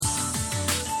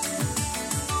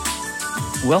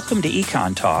Welcome to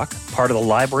EconTalk, part of the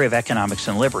Library of Economics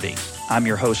and Liberty. I'm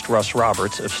your host, Russ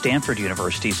Roberts of Stanford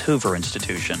University's Hoover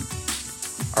Institution.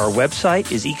 Our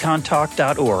website is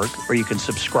econtalk.org, where you can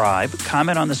subscribe,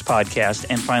 comment on this podcast,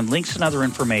 and find links and other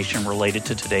information related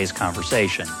to today's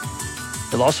conversation.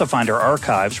 You'll also find our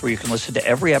archives, where you can listen to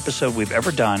every episode we've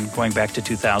ever done going back to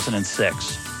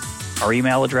 2006. Our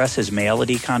email address is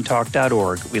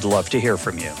mail@econtalk.org. We'd love to hear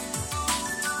from you.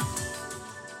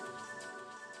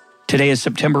 Today is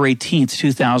September 18th,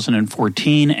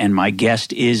 2014, and my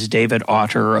guest is David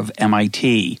Autor of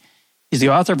MIT. He's the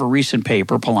author of a recent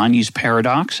paper, Polanyi's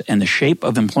Paradox and the Shape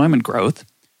of Employment Growth,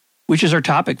 which is our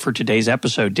topic for today's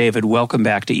episode. David, welcome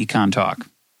back to EconTalk.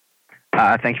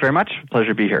 Thanks very much. Pleasure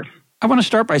to be here. I want to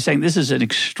start by saying this is an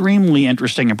extremely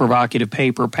interesting and provocative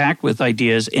paper packed with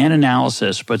ideas and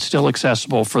analysis, but still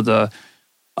accessible for the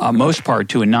most part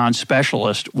to a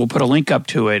non-specialist. We'll put a link up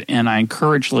to it, and I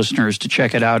encourage listeners to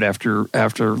check it out after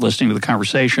listening to the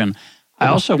conversation. I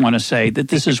also want to say that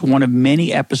this is one of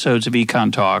many episodes of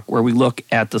EconTalk where we look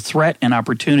at the threat and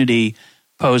opportunity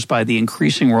posed by the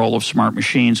increasing role of smart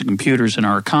machines and computers in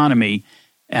our economy,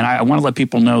 and I want to let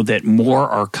people know that more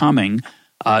are coming,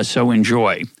 so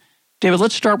enjoy. David,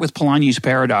 let's start with Polanyi's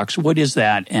Paradox. What is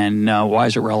that, and why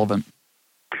is it relevant?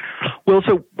 Well,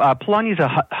 so Polanyi is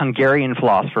a Hungarian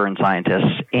philosopher and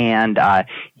scientist, and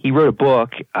he wrote a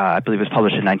book, I believe it was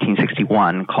published in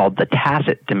 1961, called The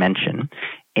Tacit Dimension,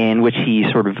 in which he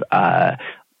sort of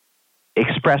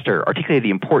expressed or articulated the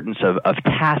importance of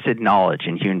tacit knowledge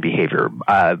in human behavior.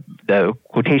 The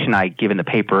quotation I give in the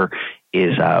paper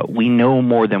is, "We know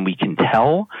more than we can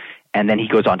tell." And then he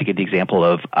goes on to give the example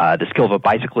of the skill of a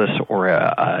bicyclist or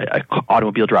a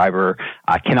automobile driver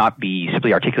cannot be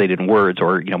simply articulated in words,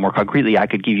 or more concretely, I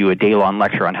could give you a day-long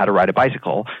lecture on how to ride a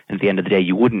bicycle, and at the end of the day,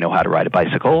 you wouldn't know how to ride a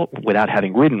bicycle without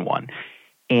having ridden one.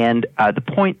 And the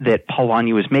point that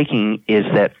Polanyi was making is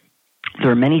that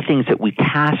there are many things that we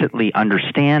tacitly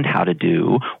understand how to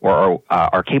do or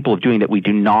are capable of doing that we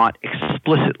do not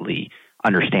explicitly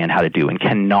understand how to do and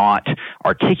cannot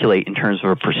articulate in terms of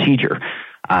a procedure.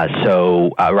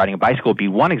 So riding a bicycle would be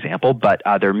one example, but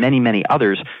there are many, many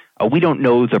others. We don't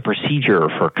know the procedure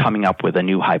for coming up with a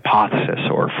new hypothesis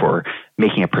or for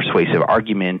making a persuasive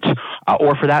argument,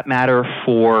 or for that matter,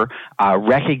 for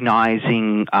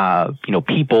recognizing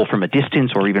people from a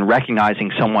distance, or even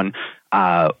recognizing someone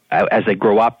as they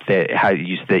grow up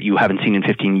that you haven't seen in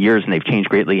 15 years and they've changed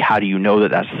greatly. How do you know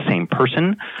that that's the same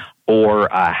person? Or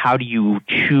how do you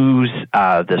choose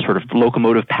the sort of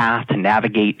locomotive path to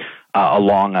navigate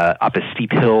along up a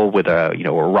steep hill with a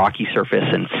rocky surface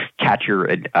and catch your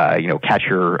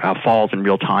falls in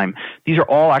real time? These are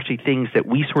all actually things that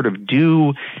we sort of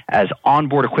do as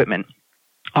onboard equipment.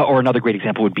 Or another great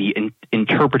example would be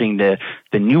interpreting the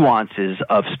nuances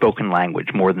of spoken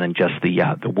language more than just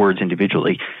the words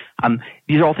individually.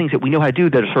 These are all things that we know how to do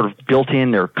that are sort of built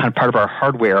in. They're kind of part of our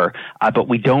hardware, but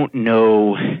we don't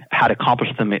know how to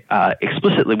accomplish them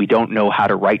explicitly. We don't know how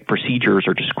to write procedures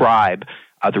or describe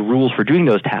the rules for doing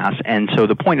those tasks. And so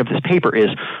the point of this paper is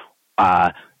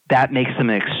that makes them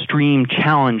an extreme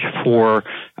challenge for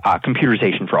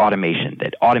computerization, for automation.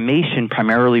 That automation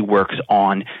primarily works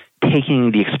on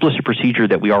taking the explicit procedure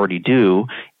that we already do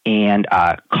and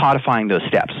codifying those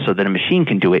steps so that a machine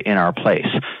can do it in our place.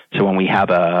 So when we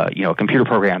have a computer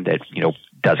program that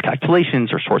does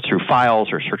calculations or sorts through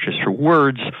files or searches through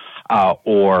words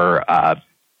or helps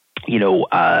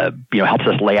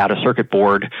us lay out a circuit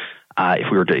board, if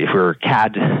we were a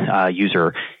CAD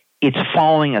user, it's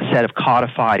following a set of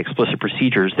codified explicit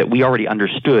procedures that we already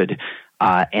understood,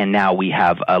 and now we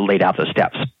have laid out those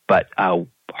steps. But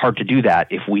hard to do that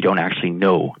if we don't actually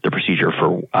know the procedure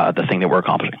for the thing that we're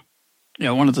accomplishing.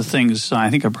 One of the things, I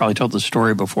think I've probably told this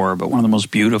story before, but one of the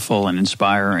most beautiful and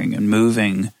inspiring and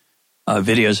moving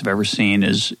videos I've ever seen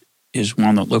is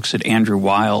one that looks at Andrew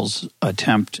Weil's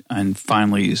attempt, and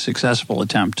finally successful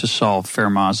attempt, to solve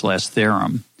Fermat's last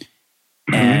theorem.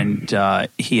 Mm-hmm. And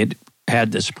he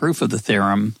had this proof of the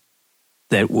theorem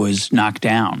that was knocked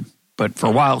down. But for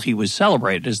a while, he was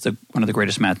celebrated as one of the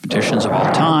greatest mathematicians of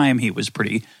all time. He was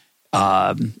pretty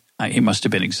he must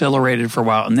have been exhilarated for a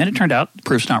while. And then it turned out the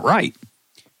proof's not right.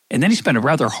 And then he spent a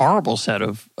rather horrible set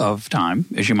of time,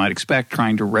 as you might expect,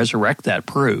 trying to resurrect that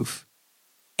proof.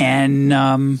 And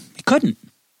he couldn't.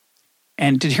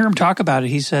 And to hear him talk about it,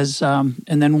 he says, and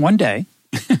then one day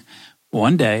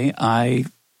I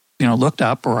looked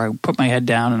up, or I put my head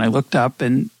down and I looked up,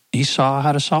 and he saw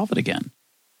how to solve it again.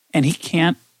 And he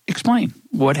can't explain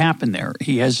what happened there.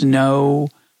 He has no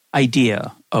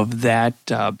idea of that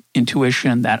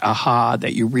intuition, that aha,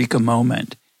 that eureka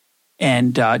moment.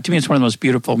 And to me, it's one of the most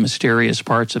beautiful, mysterious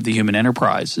parts of the human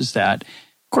enterprise, is that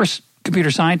course,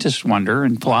 computer scientists wonder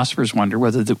and philosophers wonder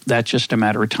whether that's just a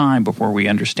matter of time before we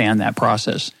understand that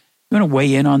process. You want to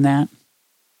weigh in on that?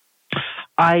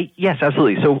 Yes,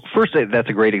 absolutely. So first, that's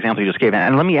a great example you just gave,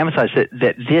 and let me emphasize that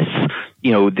this,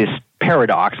 this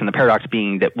paradox, and the paradox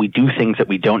being that we do things that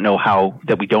we don't know how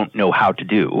to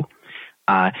do,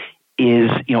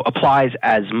 applies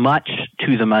as much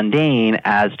to the mundane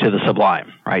as to the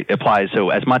sublime, right? It applies so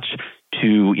as much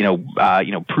to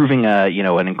proving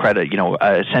an incredible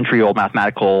a century-old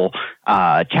mathematical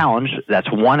challenge.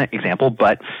 That's one example,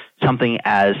 but something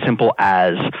as simple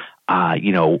as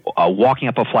walking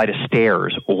up a flight of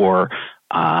stairs, or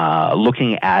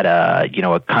looking at a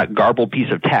kind of garbled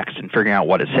piece of text and figuring out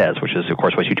what it says, which is of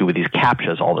course what you do with these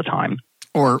CAPTCHAs all the time.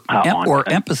 Or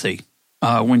empathy.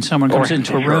 When someone comes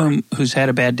into a room who's had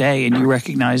a bad day and you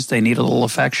recognize they need a little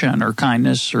affection or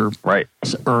kindness or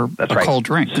cold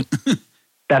drink.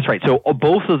 That's right. So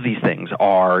both of these things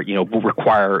are, will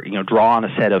require, draw on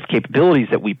a set of capabilities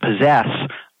that we possess,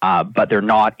 but they're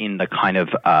not in the kind of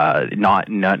not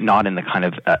in the kind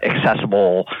of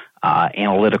accessible,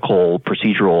 analytical,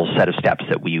 procedural set of steps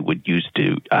that we would use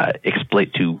to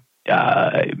exploit to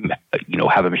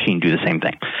have a machine do the same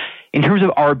thing. In terms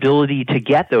of our ability to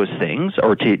get those things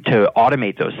or to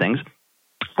automate those things,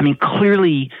 I mean,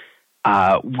 clearly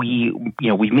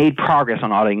we've made progress on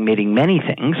automating many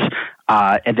things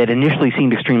and that initially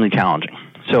seemed extremely challenging.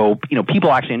 So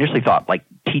people actually initially thought like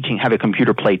have a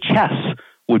computer play chess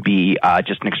would be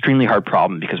just an extremely hard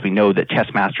problem because we know that chess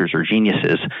masters are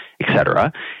geniuses, et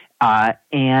cetera.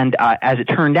 And as it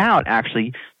turned out,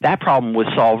 actually, that problem was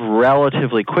solved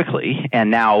relatively quickly.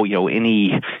 And now,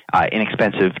 any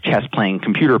inexpensive chess-playing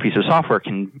computer piece of software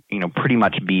can, pretty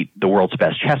much beat the world's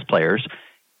best chess players.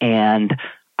 And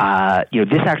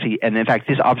this actually, and in fact,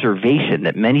 this observation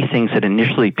that many things that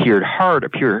initially appeared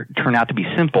hard turn out to be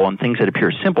simple, and things that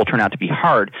appear simple turn out to be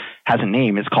hard, has a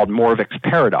name. It's called Moravec's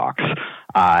paradox.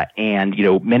 And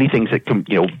many things that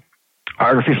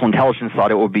artificial intelligence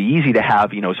thought it would be easy to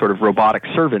have, sort of robotic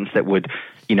servants that would,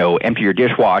 empty your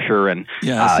dishwasher and,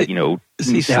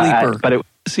 Sleeper.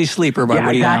 See Sleeper by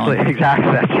Woody Allen.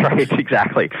 Exactly. That's right.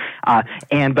 Exactly.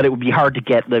 But it would be hard to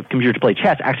get the computer to play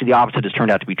chess. Actually, the opposite has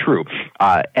turned out to be true.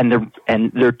 And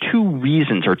there are two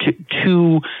reasons, or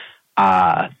there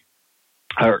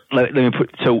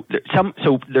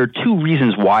are two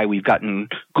reasons why we've gotten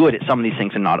good at some of these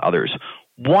things and not others.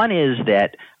 One is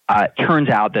that it turns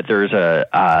out that there's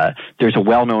a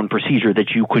well-known procedure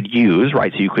that you could use,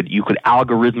 right? So you could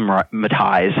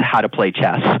algorithmatize how to play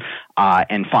chess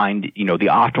and find the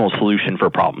optimal solution for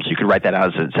a problem. So you could write that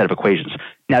out as a set of equations.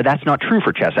 Now that's not true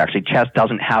for chess. Actually, chess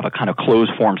doesn't have a kind of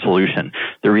closed-form solution.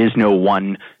 There is no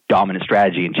one dominant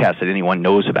strategy in chess that anyone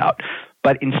knows about.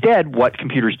 But instead, what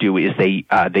computers do is they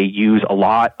use a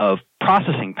lot of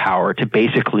processing power to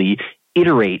basically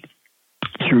iterate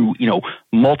through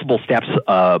multiple steps,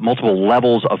 multiple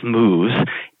levels of moves,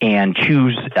 and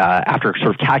choose after sort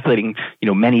of calculating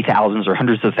many thousands or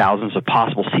hundreds of thousands of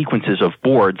possible sequences of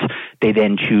boards. They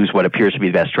then choose what appears to be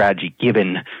the best strategy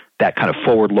given that kind of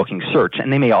forward-looking search.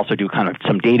 And they may also do kind of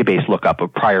some database lookup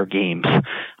of prior games.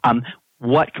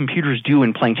 What computers do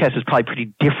in playing chess is probably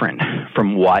pretty different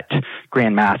from what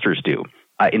grandmasters do.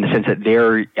 In the sense that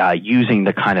they're using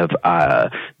the kind of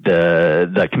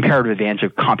the comparative advantage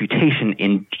of computation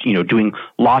in doing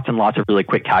lots and lots of really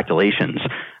quick calculations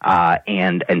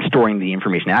and storing the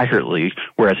information accurately,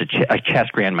 whereas a chess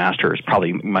grandmaster is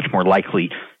probably much more likely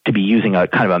to be using a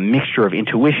kind of a mixture of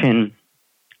intuition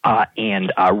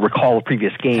and recall of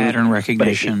previous games, pattern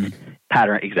recognition,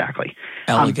 exactly,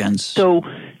 elegance. So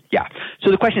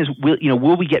the question is,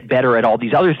 will we get better at all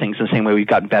these other things in the same way we've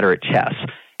gotten better at chess?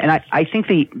 And I think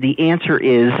the answer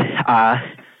is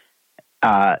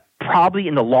probably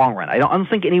in the long run. I don't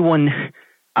think anyone.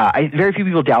 Very few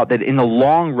people doubt that in the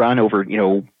long run, over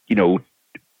 10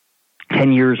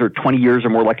 years or 20 years, or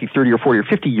more likely 30 or 40 or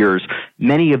 50 years,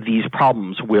 many of these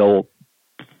problems will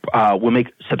make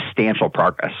substantial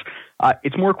progress.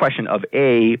 It's more a question of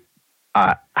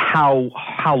how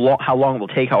long it will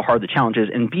take, how hard the challenge is,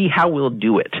 and B, how we'll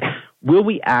do it. Will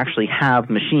we actually have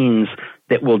machines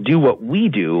that will do what we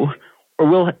do, or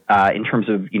will, in terms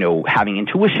of having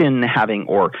intuition,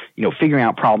 figuring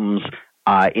out problems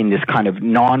in this kind of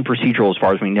non-procedural, as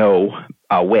far as we know,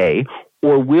 way,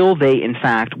 or will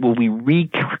we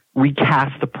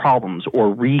recast the problems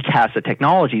or recast the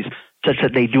technologies such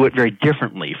that they do it very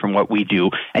differently from what we do,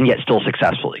 and yet still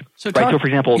successfully. So for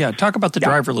example, talk about the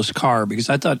driverless car, because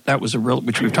I thought that was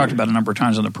which we've talked about a number of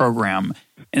times on the program,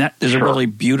 and there's a really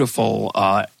beautiful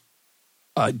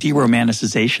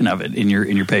de-romanticization of it in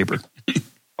your paper.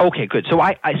 Okay, good. So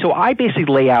I basically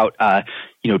lay out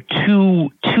two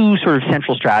sort of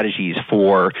central strategies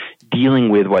for dealing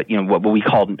with what I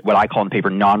call in the paper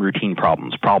non-routine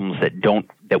problems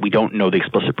that we don't know the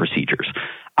explicit procedures.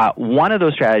 One of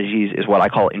those strategies is what I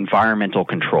call environmental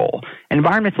control.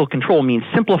 Environmental control means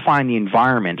simplifying the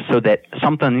environment so that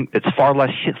something that's far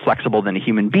less flexible than a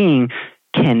human being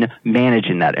can manage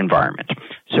in that environment.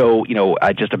 So,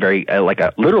 just a very,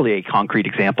 literally a concrete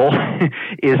example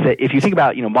is that if you think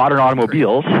about, modern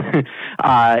automobiles,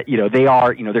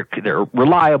 they're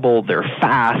reliable, they're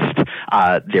fast,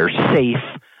 they're safe,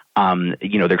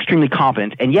 they're extremely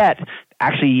confident, and yet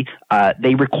actually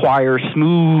they require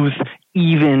smooth,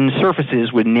 even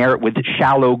surfaces with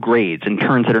shallow grades and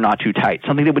turns that are not too tight,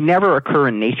 something that would never occur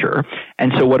in nature.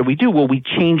 And so what do we do? Well, we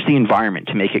change the environment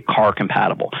to make it car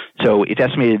compatible. So it's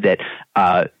estimated that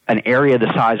an area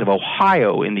the size of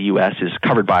Ohio in the U.S. is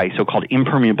covered by so-called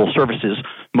impermeable surfaces,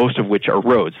 most of which are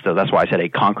roads. So that's why I said a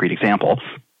concrete example.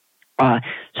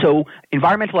 So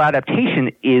environmental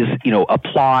adaptation is,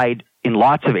 applied in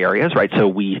lots of areas, right? So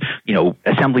we,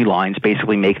 assembly lines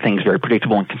basically make things very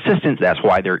predictable and consistent. That's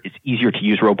why it's easier to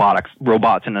use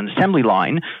robots in an assembly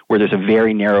line where there's a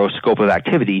very narrow scope of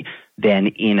activity than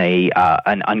in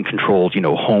an uncontrolled,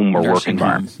 home or work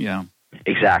environment. Yeah,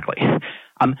 exactly.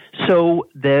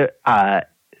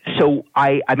 So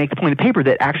I make the point in the paper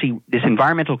that actually this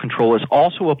environmental control is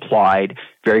also applied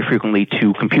very frequently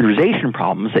to computerization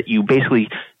problems, that you basically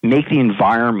make the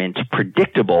environment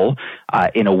predictable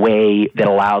in a way that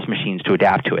allows machines to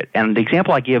adapt to it. And the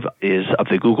example I give is of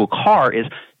the Google car. Is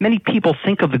many people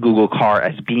think of the Google car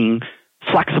as being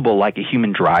flexible like a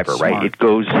human driver, smart. Right?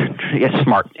 It's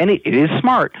smart. And it is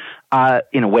smart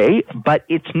in a way, but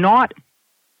it's not.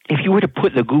 If you were to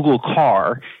put the Google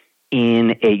car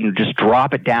in just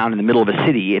drop it down in the middle of a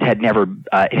city, it had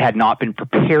not been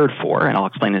prepared for, and I'll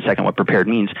explain in a second what prepared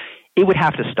means, it would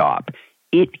have to stop.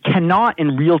 It cannot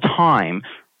in real time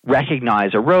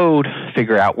recognize a road,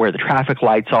 figure out where the traffic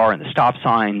lights are and the stop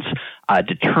signs,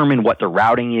 determine what the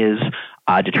routing is,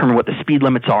 determine what the speed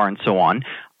limits are, and so on.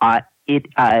 It's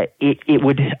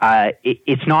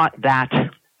not that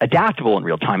adaptable in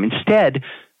real time. Instead,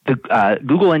 the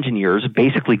Google engineers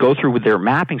basically go through with their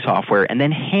mapping software and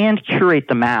then hand curate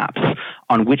the maps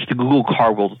on which the Google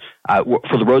car will,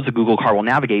 for the roads the Google car will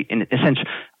navigate, in a sense,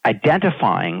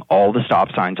 identifying all the stop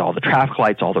signs, all the traffic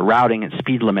lights, all the routing and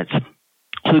speed limits.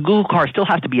 So the Google car still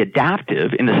has to be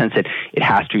adaptive in the sense that it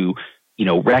has to,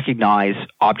 recognize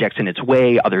objects in its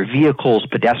way, other vehicles,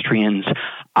 pedestrians.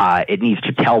 It needs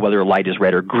to tell whether a light is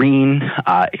red or green,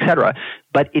 etc.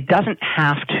 But it doesn't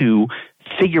have to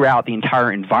figure out the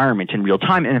entire environment in real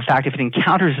time. And in fact, if it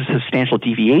encounters a substantial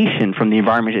deviation from the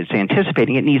environment it's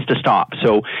anticipating, it needs to stop.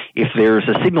 So if there's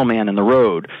a signal man in the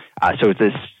road, so it's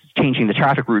this changing the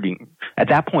traffic routing, at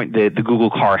that point, the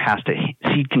Google car has to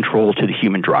cede control to the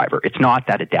human driver. It's not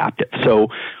that adaptive. So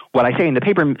what I say in the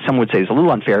paper, some would say is a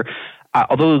little unfair.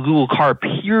 Although the Google car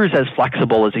appears as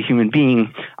flexible as a human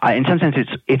being, in some sense,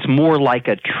 it's more like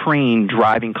a train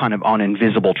driving kind of on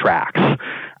invisible tracks.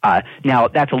 Now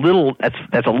that's a little bit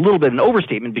of an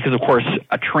overstatement because, of course,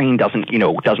 a train doesn't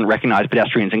recognize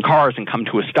pedestrians and cars and come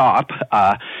to a stop,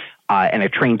 and a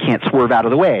train can't swerve out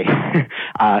of the way.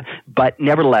 But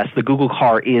nevertheless, the Google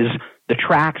car is the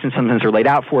tracks, and sometimes are laid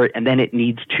out for it, and then it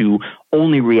needs to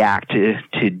only react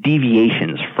to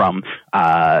deviations from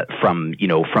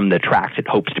the tracks it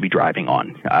hopes to be driving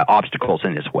on, obstacles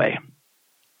in its way.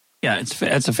 Yeah,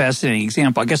 that's a fascinating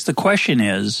example. I guess the question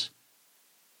is,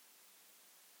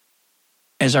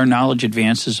 as our knowledge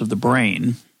advances of the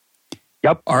brain,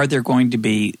 are there going to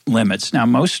be limits? Now,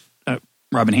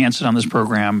 Robin Hanson on this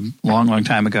program long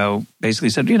time ago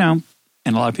basically said,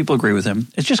 and a lot of people agree with him,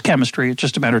 it's just chemistry. It's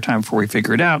just a matter of time before we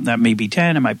figure it out. That may be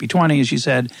 10, it might be 20, as you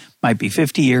said, might be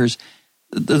 50 years.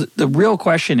 The real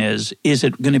question is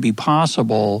it going to be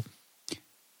possible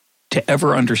to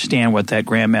ever understand what that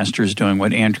grandmaster is doing,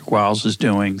 what Andrew Wiles is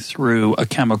doing through a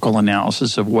chemical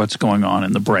analysis of what's going on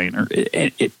in the brain? Or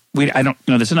I don't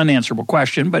know. That's an unanswerable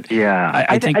question, but yeah,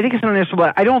 I think it's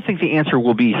unanswerable. I don't think the answer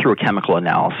will be through a chemical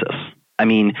analysis. I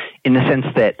mean, in the sense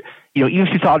that even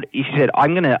if you said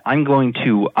I'm going to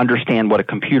understand what a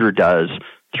computer does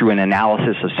through an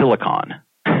analysis of silicon.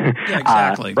 Yeah,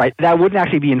 exactly. Right. That wouldn't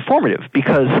actually be informative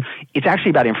because it's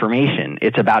actually about information.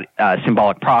 It's about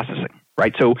symbolic processing.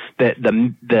 Right. So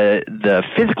the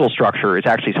physical structure is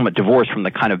actually somewhat divorced from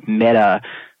the kind of meta,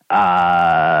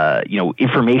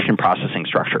 information processing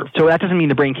structure. So that doesn't mean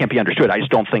the brain can't be understood. I just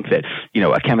don't think that,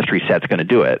 a chemistry set's going to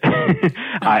do it.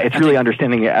 It's really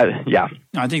understanding. Yeah.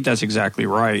 I think that's exactly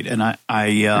right. And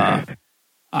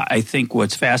I think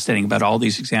what's fascinating about all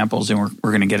these examples, and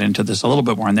we're going to get into this a little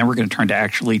bit more, and then we're going to turn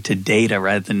to data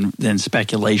rather than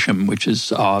speculation, which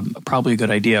is probably a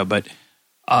good idea. But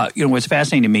what's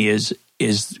fascinating to me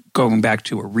is going back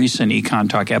to a recent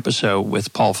EconTalk episode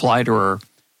with Paul Fleiderer,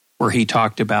 where he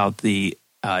talked about the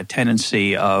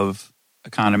tendency of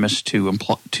economists to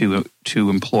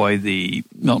employ the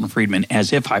Milton Friedman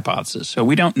as if hypothesis. So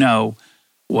we don't know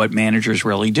what managers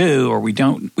really do, or we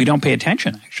don't pay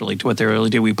attention actually to what they really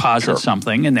do. We posit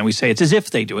something and then we say it's as if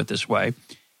they do it this way.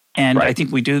 And I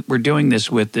think we're doing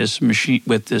this with this machine,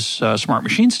 with this smart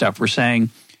machine stuff. We're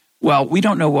saying, well, we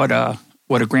don't know what a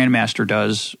grandmaster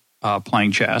does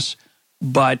playing chess,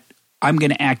 but I'm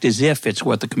going to act as if it's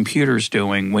what the computer's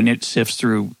doing when it sifts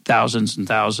through thousands and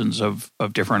thousands of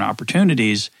different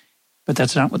opportunities. But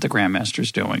that's not what the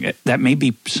grandmaster's doing. That may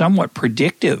be somewhat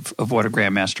predictive of what a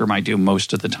grandmaster might do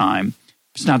most of the time.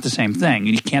 It's not the same thing.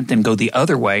 You can't then go the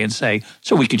other way and say,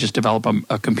 so we could just develop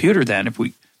a computer then.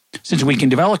 Since we can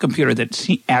develop a computer that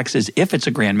acts as if it's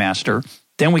a grandmaster,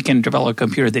 then we can develop a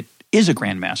computer that is a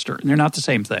grandmaster. And they're not the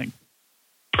same thing.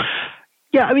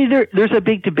 Yeah, I mean, there's a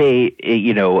big debate.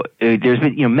 There's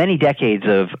been many decades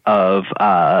of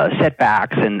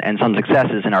setbacks and some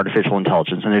successes in artificial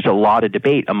intelligence, and there's a lot of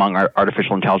debate among our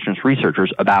artificial intelligence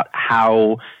researchers about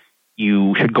how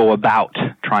you should go about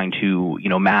trying to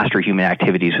master human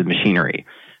activities with machinery.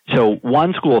 So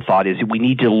one school of thought is we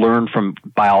need to learn from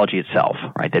biology itself,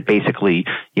 right? That basically,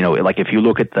 like if you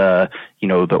look at the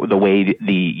way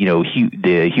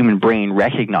the human brain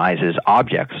recognizes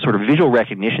objects, sort of visual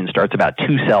recognition starts about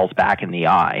 2 cells back in the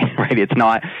eye, right? It's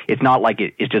not like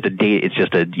it's just a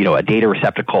data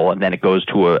receptacle and then it goes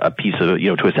to a piece of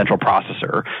to a central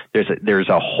processor. There's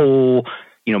a whole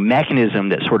mechanism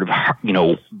that's sort of,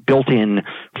 built in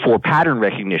for pattern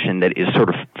recognition that is sort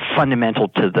of fundamental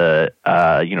to the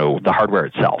hardware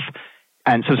itself.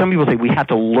 And so some people say we have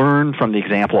to learn from the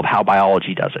example of how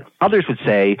biology does it. Others would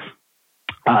say,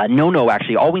 no,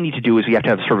 actually, all we need to do is we have to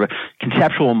have sort of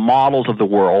conceptual models of the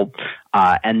world,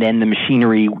 and then the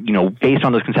machinery, based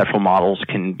on those conceptual models,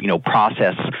 can,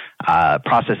 process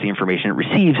the information it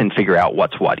receives and figure out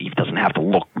what's what. It doesn't have to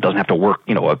work.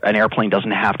 An airplane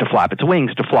doesn't have to flap its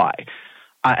wings to fly.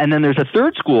 And then there's a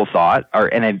third school of thought,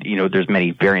 there's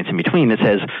many variants in between, that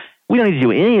says we don't need to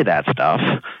do any of that stuff.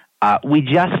 We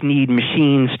just need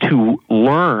machines to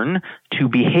learn to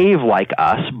behave like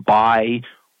us by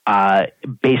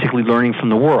basically learning from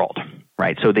the world,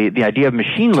 right? So the idea of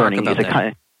machine learning is a kind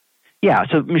of,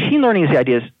 so machine learning is the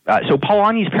idea. So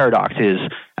Polanyi's paradox is,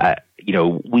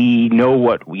 we know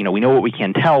what we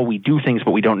can tell. We do things,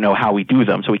 but we don't know how we do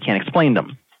them, so we can't explain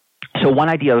them. So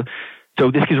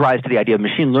this gives rise to the idea of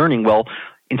machine learning. Well,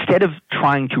 instead of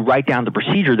trying to write down the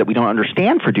procedure that we don't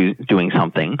understand for doing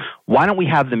something, why don't we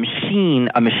have a machine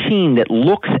that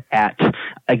looks at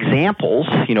examples,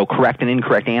 correct and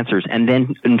incorrect answers, and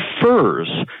then infers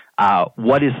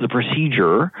what is the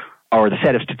procedure or the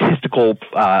set of statistical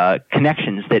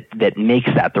connections that makes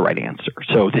that the right answer.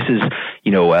 So this is,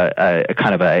 a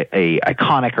kind of a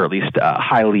iconic, or at least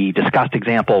highly discussed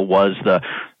example was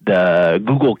the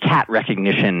Google cat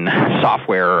recognition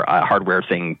software hardware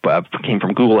thing came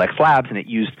from Google X Labs, and it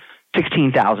used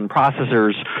 16,000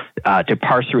 processors to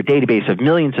parse through a database of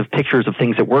millions of pictures of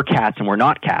things that were cats and were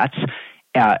not cats,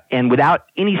 and without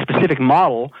any specific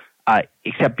model,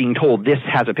 except being told this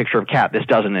has a picture of a cat, this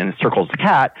doesn't, and it circles the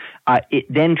cat. It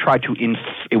then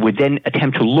would then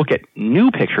attempt to look at new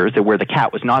pictures where the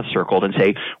cat was not circled and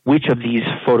say which of these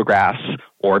photographs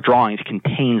or drawings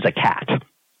contains a cat.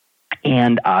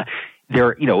 And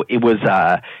it was.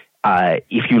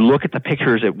 If you look at the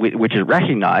pictures which it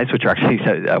recognized, which are actually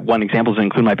one example is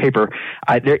included in my paper,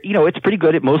 it's pretty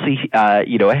good. It mostly,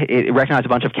 it recognized a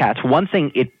bunch of cats. One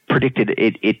thing it predicted,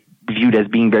 it viewed as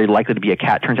being very likely to be a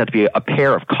cat, turns out to be a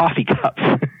pair of coffee cups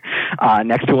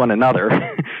next to one another.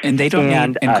 And they don't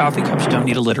and coffee cups don't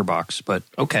need a litter box, but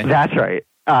okay. That's right.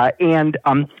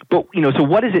 So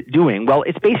what is it doing? Well,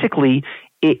 it's basically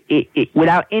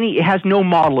it has no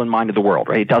model in mind of the world,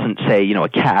 right? It doesn't say, a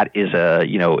cat is a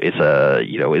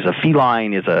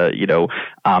feline, is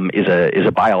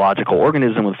a biological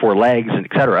organism with 4 legs, and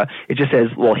et cetera. It just says,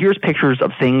 well, here's pictures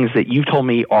of things that you've told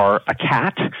me are a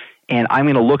cat, and I'm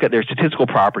going to look at their statistical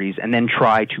properties and then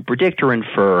try to predict or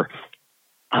infer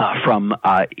from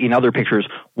in other pictures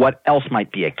what else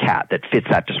might be a cat that fits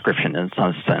that description in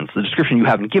some sense. The description you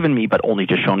haven't given me, but only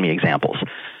just shown me examples.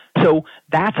 So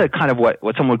that's a kind of what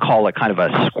someone would call a kind of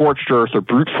a scorched earth or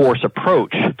brute force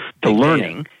approach to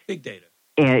learning. Big data.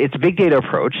 And it's a big data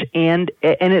approach, and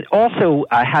it also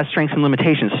has strengths and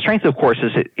limitations. The strength, of course,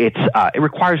 is it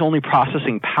requires only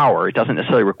processing power. It doesn't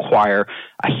necessarily require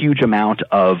a huge amount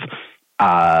of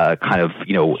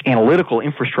analytical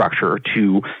infrastructure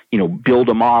to build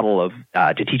a model of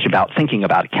to teach about thinking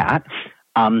about a cat.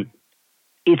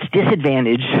 Its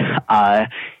disadvantage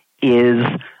is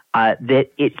that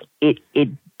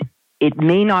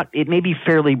it may be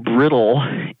fairly brittle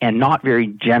and not very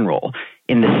general,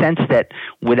 in the sense that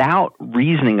without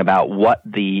reasoning about what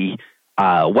the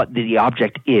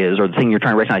object is or the thing you're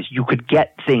trying to recognize, you could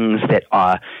get things that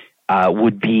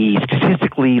would be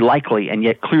statistically likely and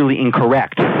yet clearly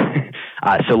incorrect.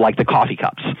 So like the coffee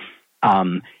cups.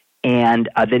 And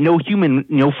that no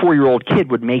 4-year-old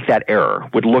kid would make that error,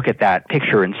 would look at that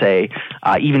picture and say,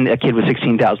 even a kid with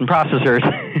 16,000 processors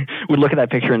would look at that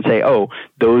picture and say, oh,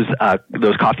 those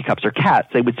coffee cups are cats.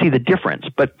 They would see the difference.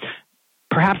 But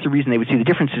perhaps the reason they would see the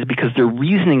difference is because their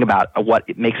reasoning about what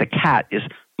it makes a cat is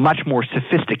much more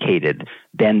sophisticated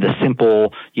than the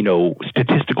simple,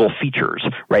 statistical features,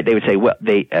 right? They would say, well,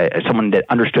 someone that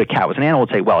understood a cat was an animal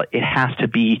would say, well, it has to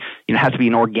be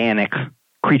an organic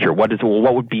creature. What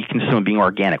would be consistent with being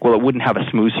organic? Well, it wouldn't have a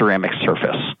smooth ceramic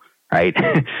surface, right?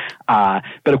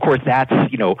 But of course, that's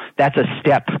a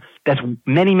step. That's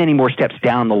many, many more steps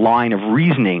down the line of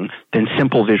reasoning than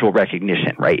simple visual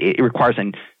recognition, right? It requires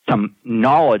some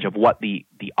knowledge of what the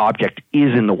object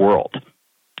is in the world,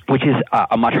 which is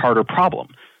a much harder problem.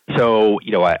 So,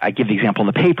 I give the example in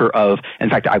the paper of, in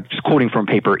fact, I was quoting from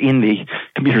a paper in the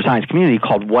computer science community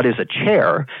called "What is a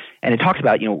Chair?" And it talks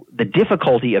about, the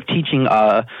difficulty of teaching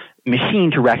a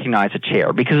machine to recognize a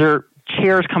chair, because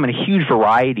chairs come in a huge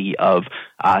variety of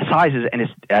sizes, and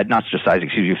it's not just size,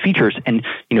 features. And,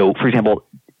 for example,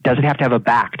 does it have to have a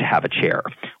back to have a chair?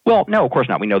 Well, no, of course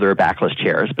not. We know there are backless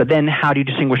chairs. But then how do you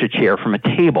distinguish a chair from a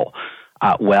table?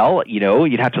 Well,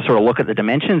 you'd have to sort of look at the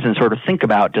dimensions and sort of think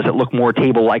about, does it look more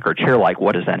table-like or chair-like?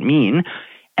 What does that mean?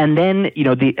 And then,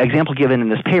 the example given in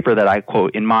this paper that I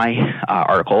quote in my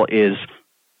article is,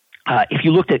 if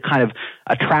you looked at kind of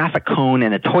a traffic cone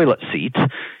and a toilet seat,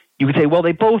 you could say, well,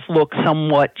 they both look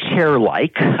somewhat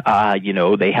chair-like.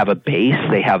 They have a base,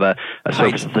 they have a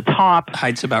surface at the top.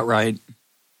 Height's about right.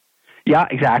 Yeah,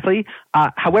 exactly.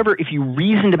 However, if you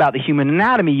reasoned about the human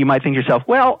anatomy, you might think to yourself,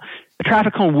 well, the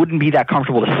traffic cone wouldn't be that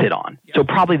comfortable to sit on. So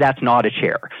probably that's not a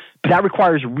chair. But that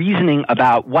requires reasoning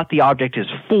about what the object is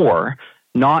for,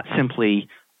 not simply,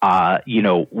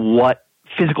 what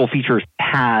physical features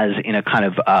has in a kind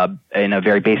of in a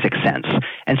very basic sense.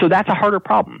 And so that's a harder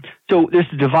problem. So there's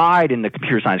a divide in the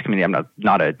computer science community. I'm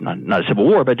not a civil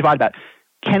war, but a divide about,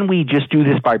 can we just do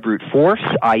this by brute force,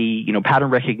 i.e., pattern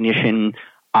recognition,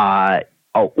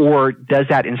 or does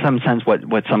that, in some sense,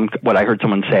 what I heard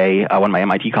someone say, one of my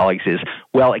MIT colleagues, is,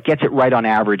 well, it gets it right on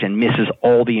average and misses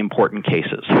all the important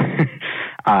cases.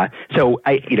 So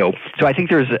I think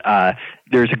there's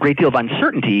a great deal of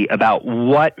uncertainty about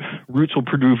what routes will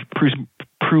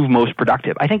prove most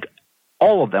productive. I think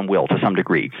all of them will to some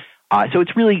degree. So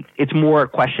it's more a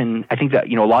question. I think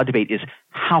that a lot of debate is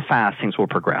how fast things will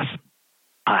progress.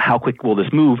 How quick will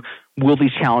this move? Will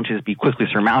these challenges be quickly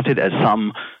surmounted, as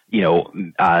some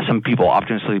people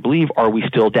optimistically believe? Are we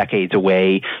still decades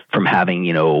away from having,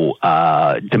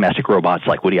 domestic robots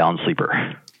like Woody Allen's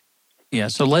Sleeper? Yeah.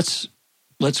 So let's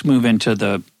move into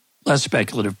the less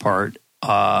speculative part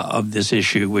of this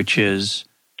issue, which is,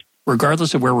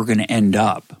 regardless of where we're going to end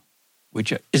up,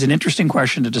 which is an interesting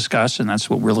question to discuss, and that's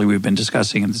what really we've been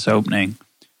discussing in this opening.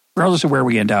 Regardless of where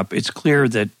we end up, it's clear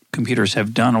that computers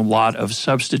have done a lot of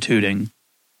substituting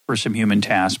for some human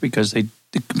tasks because the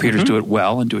computers do it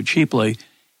well and do it cheaply.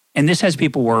 And this has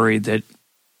people worried that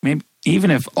maybe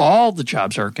even if all the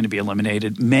jobs aren't going to be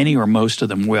eliminated, many or most of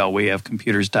them will. We have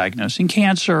computers diagnosing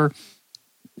cancer,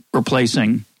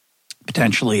 replacing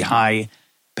potentially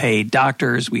high-paid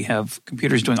doctors. We have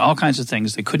computers doing all kinds of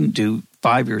things they couldn't do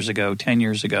 5 years ago, 10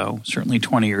 years ago, certainly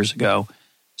 20 years ago.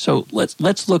 So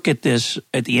let's look at this,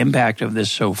 at the impact of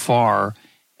this so far.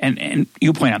 And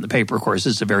you point out in the paper, of course,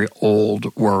 this is a very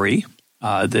old worry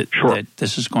that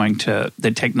this is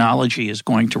that technology is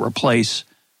going to replace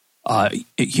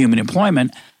human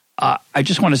employment. I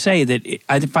just want to say that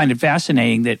I find it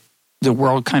fascinating that the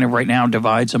world kind of right now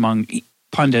divides among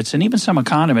pundits and even some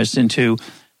economists into,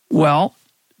 well,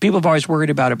 people have always worried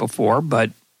about it before,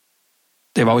 but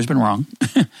they've always been wrong.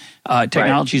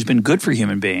 Technology has been good for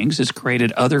human beings. It's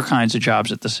created other kinds of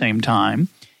jobs at the same time.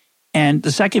 And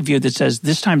the second view that says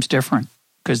this time's different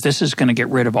because this is going to get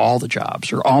rid of all the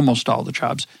jobs or almost all the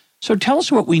jobs. So tell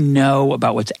us what we know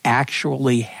about what's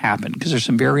actually happened, because there's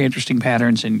some very interesting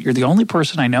patterns, and you're the only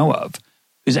person I know of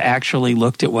who's actually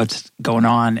looked at what's going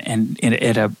on and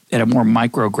at a more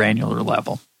micro granular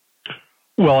level?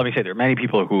 Well, let me say there are many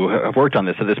people who have worked on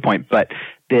this at this point, but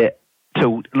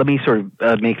so let me sort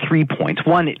of make 3 points.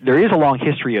 One, there is a long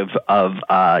history of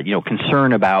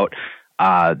concern about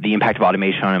the impact of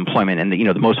automation on employment, and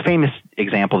the most famous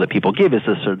example that people give is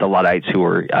the Luddites, who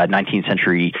were 19th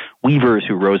century weavers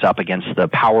who rose up against the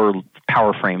power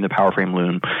frame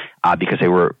loom, because they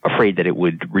were afraid that it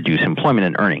would reduce employment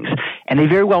and earnings. And they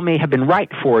very well may have been right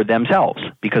for themselves,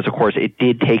 because of course it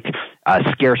did take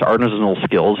scarce artisanal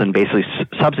skills and basically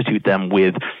substitute them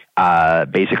with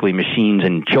basically machines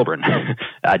and children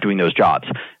doing those jobs.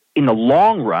 In the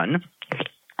long run,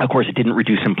 of course, it didn't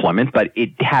reduce employment, but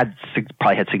it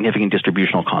probably had significant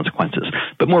distributional consequences.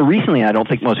 But more recently, and I don't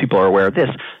think most people are aware of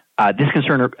this, this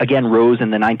concern again rose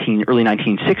in the early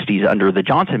 1960s under the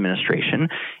Johnson administration,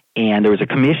 and there was a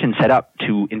commission set up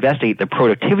to investigate the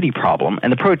productivity problem.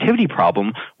 And the productivity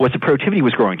problem was that productivity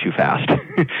was growing too fast,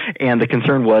 and the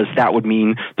concern was that would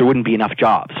mean there wouldn't be enough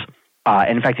jobs.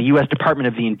 And in fact, the U.S. Department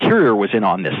of the Interior was in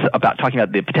on this, talking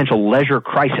about the potential leisure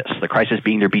crisis. The crisis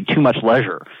being there'd be too much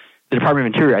leisure. The Department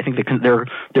of Interior, I think their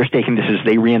stake in this is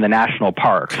they ran the national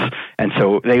parks, and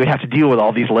so they would have to deal with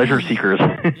all these leisure seekers.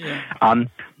 The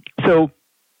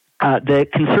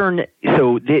concern,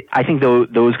 I think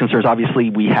those concerns, obviously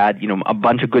we had a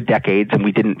bunch of good decades, and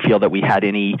we didn't feel that we had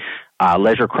any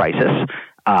leisure crisis.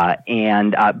 But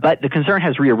the concern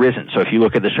has rearisen. So if you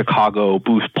look at the Chicago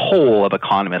Booth poll of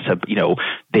economists, the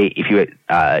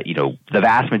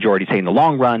vast majority say in the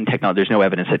long run, there's no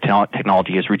evidence that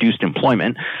technology has reduced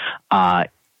employment. But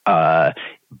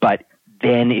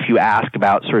then if you ask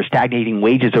about sort of stagnating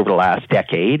wages over the last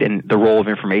decade and the role of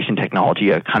information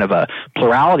technology, a kind of a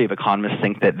plurality of economists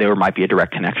think that there might be a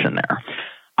direct connection there.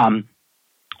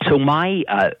 So my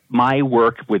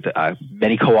work with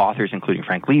many co-authors, including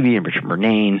Frank Levy and Richard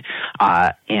Murnane,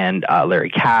 and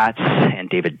Larry Katz and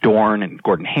David Dorn and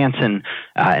Gordon Hansen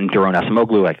and Daron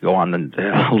Acemoglu, I could go on the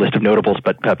list of notables,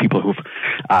 but people who've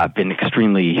been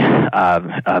extremely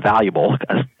valuable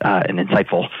and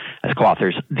insightful as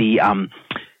co-authors.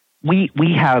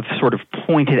 We have sort of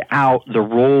pointed out the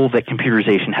role that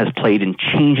computerization has played in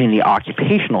changing the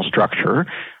occupational structure,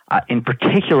 in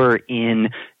particular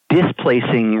in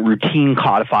displacing routine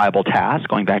codifiable tasks,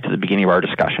 going back to the beginning of our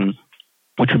discussion,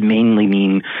 which would mainly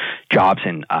mean jobs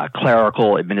in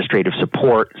clerical, administrative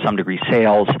support, some degree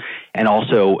sales, and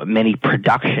also many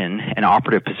production and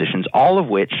operative positions, all of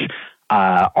which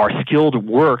are skilled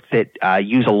work that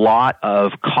use a lot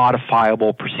of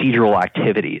codifiable procedural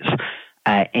activities.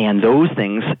 And those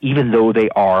things, even though they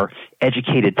are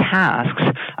educated tasks,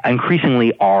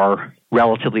 increasingly are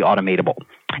relatively automatable.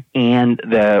 And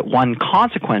the one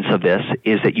consequence of this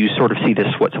is that you sort of see this,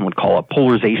 what some would call a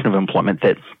polarization of employment,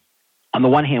 that on the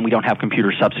one hand, we don't have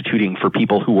computers substituting for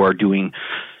people who are doing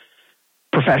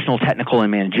professional, technical,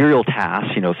 and managerial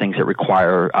tasks, things that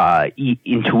require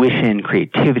intuition,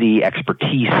 creativity,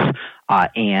 expertise,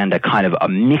 and a kind of a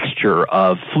mixture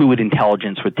of fluid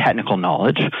intelligence with technical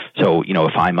knowledge. So,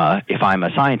 if I'm a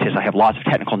scientist, I have lots of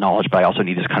technical knowledge, but I also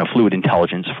need this kind of fluid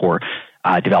intelligence for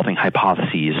developing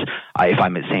hypotheses. If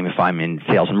I'm in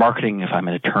sales and marketing, if I'm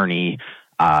an attorney,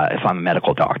 if I'm a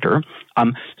medical doctor.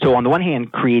 So on the one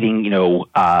hand, creating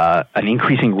an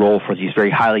increasing role for these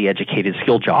very highly educated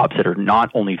skilled jobs that are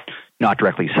not only not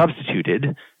directly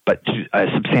substituted, but to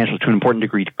an important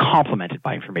degree complemented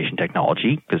by information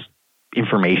technology, because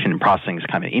information and processing is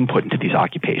kind of an input into these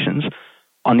occupations.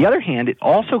 On the other hand, it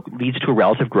also leads to a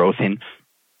relative growth in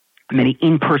many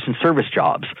in-person service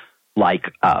jobs,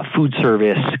 like food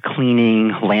service,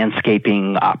 cleaning,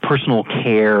 landscaping, personal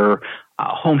care,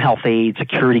 home health aides,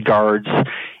 security guards.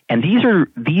 And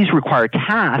these require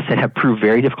tasks that have proved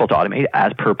very difficult to automate,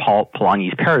 as per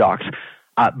Polanyi's paradox.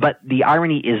 But the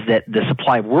irony is that the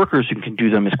supply of workers who can do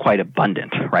them is quite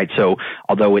abundant, right? So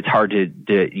although it's hard to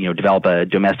develop a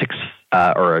domestic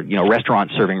or a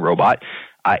restaurant serving robot,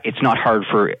 it's not hard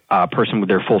for a person with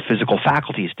their full physical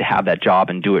faculties to have that job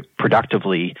and do it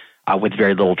productively with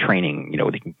very little training.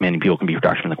 Many people can be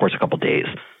productive in the course of a couple of days.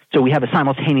 So we have a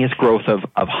simultaneous growth of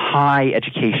high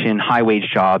education, high wage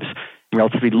jobs,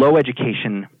 relatively low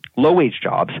education, low wage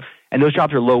jobs. And those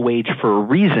jobs are low wage for a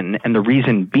reason, and the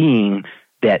reason being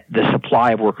that the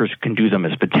supply of workers who can do them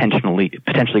is potentially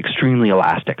extremely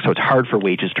elastic. So it's hard for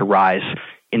wages to rise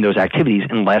in those activities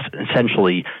unless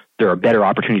essentially there are better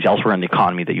opportunities elsewhere in the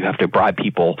economy that you have to bribe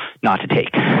people not to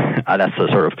take. That's the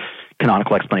sort of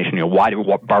canonical explanation. Why do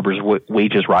barbers'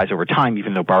 wages rise over time,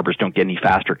 even though barbers don't get any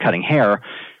faster cutting hair?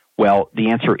 Well,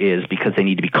 the answer is because they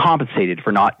need to be compensated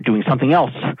for not doing something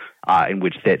else in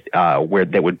which that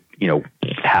would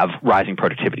have rising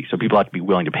productivity. So people have to be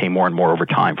willing to pay more and more over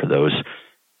time for those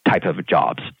type of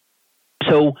jobs.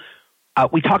 So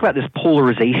we talk about this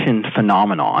polarization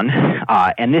phenomenon,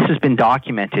 and this has been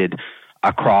documented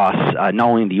across not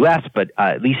only in the U.S., but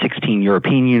at least 16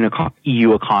 European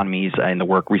EU economies in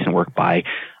the recent work by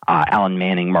Alan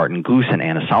Manning, Martin Goose, and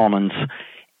Anna Solomons.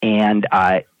 And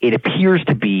it appears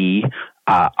to be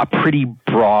a pretty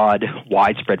broad,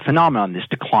 widespread phenomenon, this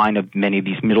decline of many of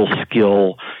these middle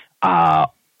skill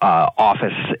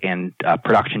office and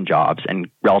production jobs,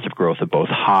 and relative growth of both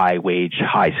high wage,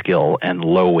 high skill, and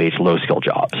low wage, low skill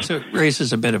jobs. So it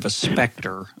raises a bit of a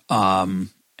specter.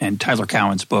 And Tyler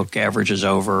Cowen's book, Average is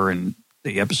Over, and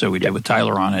the episode we did with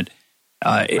Tyler on it,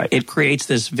 it creates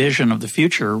this vision of the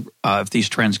future if these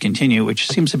trends continue, which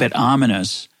seems a bit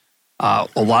ominous. A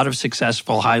lot of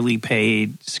successful, highly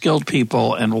paid, skilled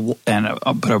people,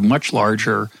 but a much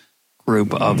larger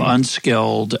group of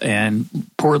unskilled and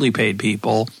poorly paid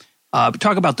people.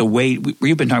 Talk about the wage.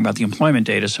 We've been talking about the employment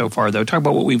data so far, though. Talk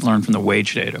about what we've learned from the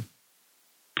wage data.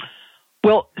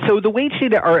 Well, so the wage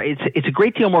data it's a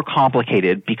great deal more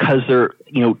complicated because there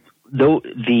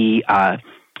are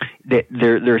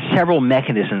several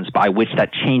mechanisms by which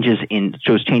that changes in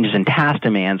task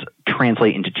demands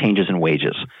translate into changes in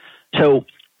wages. So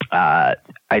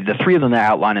the three of them that I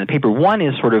outline in the paper, one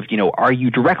is sort of, are you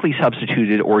directly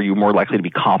substituted or are you more likely to be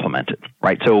complemented,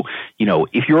 right? So,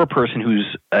 if you're a person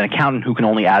who's an accountant who can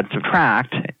only add and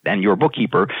subtract and you're a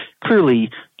bookkeeper,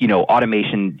 clearly,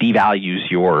 automation devalues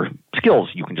your skills.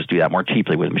 You can just do that more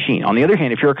cheaply with a machine. On the other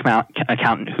hand, if you're an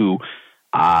accountant who,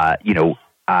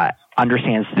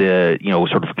 understands the,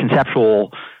 sort of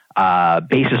conceptual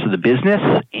basis of the business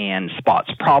and spots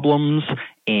problems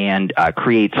and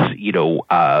creates,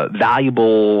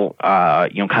 valuable,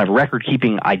 kind of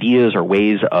record-keeping ideas or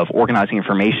ways of organizing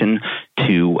information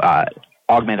to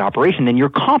augment operation, then you're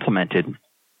complemented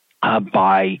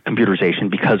by computerization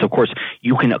because, of course,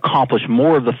 you can accomplish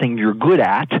more of the thing you're good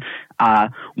at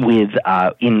in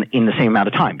the same amount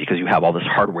of time because you have all this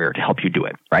hardware to help you do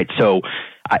it, right? So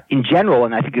in general,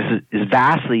 and I think this is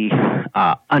vastly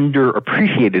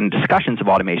underappreciated in discussions of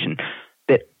automation,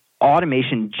 that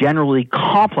automation generally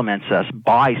complements us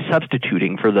by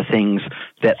substituting for the things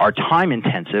that are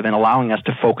time-intensive and allowing us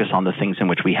to focus on the things in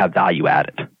which we have value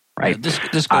added. Right. This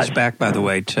goes back, by the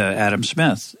way, to Adam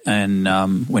Smith, and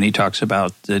when he talks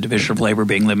about the division of labor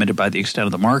being limited by the extent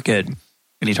of the market,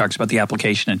 and he talks about the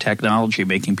application of technology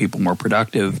making people more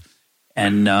productive,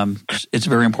 and it's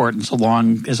very important. It's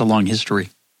a long history.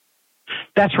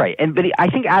 That's right, but I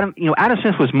think Adam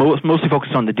Smith was mostly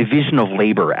focused on the division of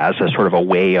labor as a sort of a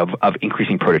way of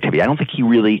increasing productivity. I don't think he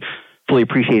really fully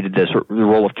appreciated the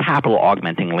role of capital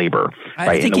augmenting labor.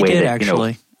 I think he did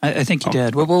actually. I think he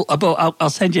did. Well, I'll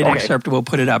send you an excerpt. We'll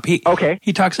put it up. He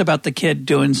talks about the kid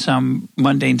doing some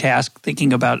mundane task,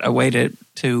 thinking about a way to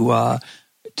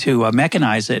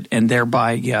mechanize it, and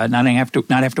thereby not have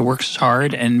to work as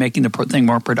hard and making the thing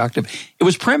more productive. It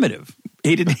was primitive.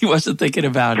 He wasn't thinking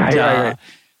about right.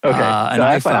 Okay,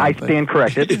 I stand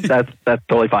corrected. That's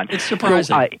totally fine. It's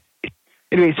surprising.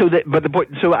 Anyway,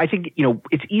 so I think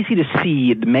it's easy to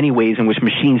see the many ways in which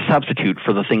machines substitute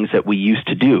for the things that we used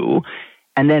to do.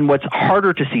 And then what's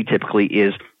harder to see typically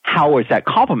is how is that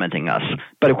complementing us?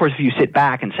 But of course, if you sit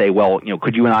back and say, well,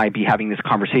 could you and I be having this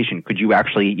conversation? Could you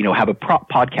actually, have a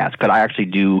podcast? Could I actually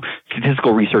do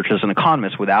statistical research as an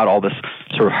economist without all this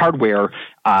sort of hardware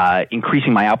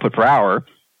increasing my output per hour?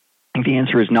 I think the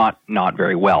answer is not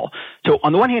very well. So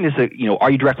on the one hand is that, are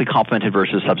you directly complemented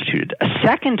versus substituted? A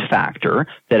second factor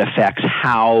that affects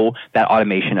how that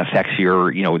automation affects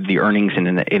your, the earnings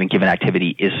in a given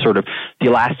activity is sort of the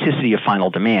elasticity of final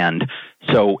demand.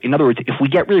 So in other words, if we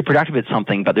get really productive at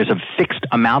something, but there's a fixed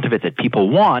amount of it that people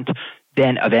want,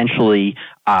 then eventually,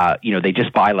 they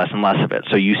just buy less and less of it.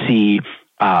 So you see,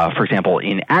 for example,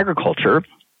 in agriculture,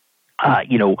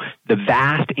 the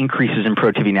vast increases in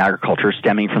productivity in agriculture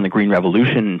stemming from the Green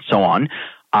Revolution and so on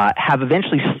have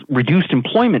eventually reduced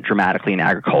employment dramatically in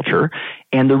agriculture.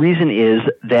 And the reason is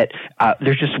that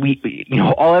there's just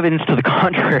all evidence to the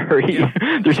contrary.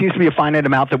 There seems to be a finite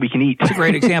amount that we can eat. It's a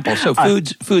great example. So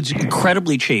food's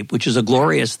incredibly cheap, which is a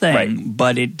glorious thing, right.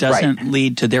 But it doesn't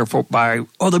lead to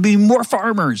there'll be more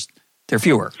farmers. There are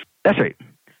fewer. That's right.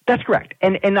 That's correct.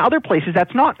 And in other places,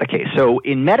 that's not the case. So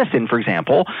in medicine, for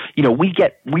example,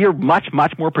 we are much,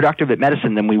 much more productive at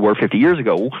medicine than we were 50 years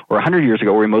ago or 100 years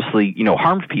ago, where we mostly,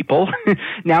 harmed people.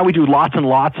 Now we do lots and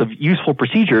lots of useful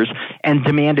procedures, and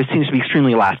demand seems to be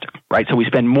extremely elastic, right? So we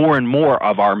spend more and more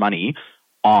of our money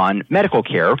on medical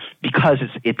care because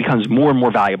it becomes more and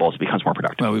more valuable as it becomes more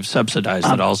productive. Well, we've subsidized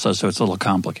it also, so it's a little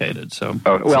complicated. So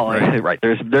right.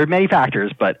 There are many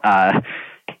factors, but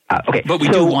Okay, but we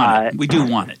do want it. We do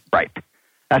want it, right?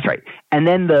 That's right. And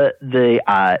then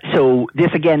so this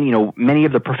again, many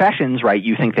of the professions, right?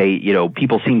 You think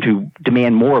people seem to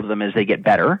demand more of them as they get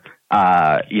better.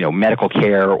 Medical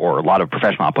care or a lot of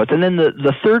professional outputs. And then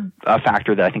the third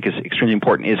factor that I think is extremely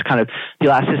important is kind of the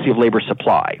elasticity of labor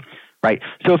supply, right?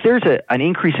 So if there's an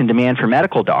increase in demand for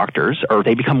medical doctors, or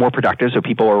they become more productive, so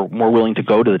people are more willing to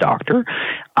go to the doctor,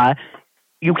 I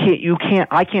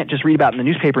can't just read about it in the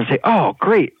newspaper and say, oh,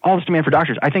 great, all this demand for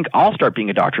doctors. I think I'll start being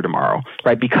a doctor tomorrow,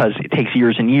 right? Because it takes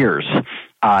years and years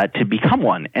to become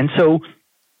one. And so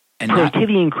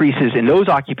productivity increases in those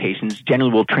occupations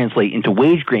generally will translate into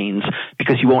wage gains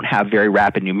because you won't have very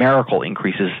rapid numerical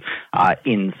increases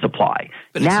in supply.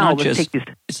 But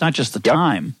it's not just the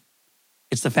time.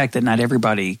 It's the fact that not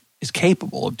everybody is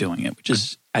capable of doing it, which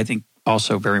is, I think,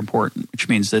 also very important, which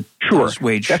means that those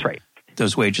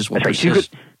wages will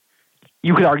persist.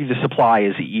 You could argue the supply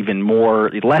is even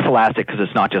less elastic because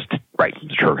it's not just,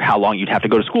 how long you'd have to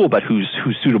go to school, but who's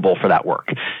suitable for that work.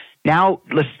 Now,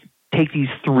 let's take these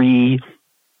three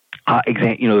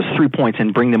those 3 points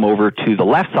and bring them over to the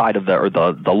left side of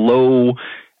the low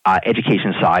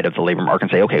education side of the labor market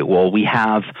and say, okay, well, we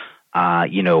have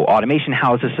automation.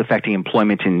 How is this affecting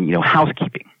employment in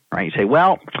housekeeping? Right? You say,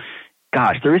 well,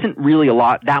 gosh, there isn't really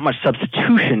that much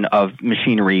substitution of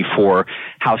machinery for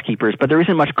housekeepers, but there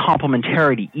isn't much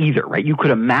complementarity either. Right? You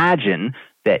could imagine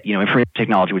that information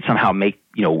technology would somehow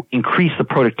increase the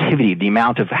productivity, the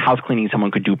amount of house cleaning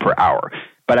someone could do per hour.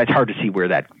 But it's hard to see where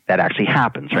that actually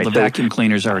happens, right? Well, the vacuum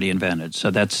cleaner's already invented,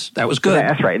 so that was good.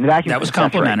 That's right. And that was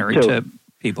complementary to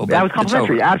people. That was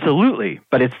complementary, absolutely.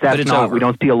 But that's not. We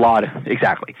don't see a lot.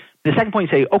 Exactly. The second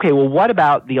point, you say, okay, well, what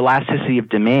about the elasticity of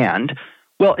demand?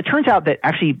 Well, it turns out that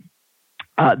actually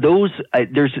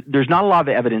there's not a lot of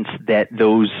evidence that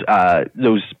those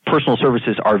personal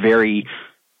services are very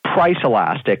price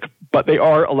elastic, but they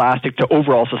are elastic to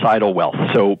overall societal wealth.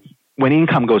 So when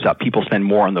income goes up, people spend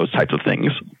more on those types of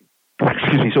things.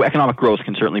 Excuse me. So economic growth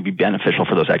can certainly be beneficial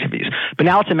for those activities. But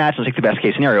now let's take the best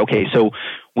case scenario. Okay, so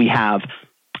we have,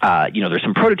 there's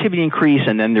some productivity increase,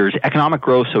 and then there's economic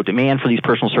growth, so demand for these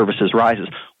personal services rises.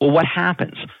 Well, what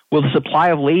happens? Well, the supply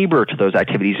of labor to those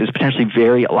activities is potentially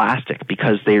very elastic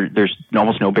because there's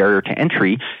almost no barrier to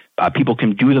entry. People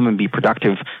can do them and be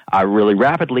productive really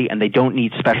rapidly, and they don't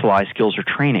need specialized skills or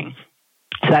training.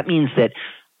 So that means that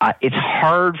it's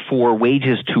hard for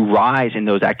wages to rise in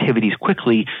those activities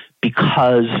quickly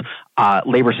because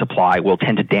labor supply will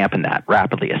tend to dampen that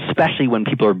rapidly, especially when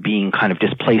people are being kind of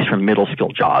displaced from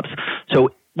middle-skilled jobs. So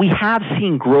we have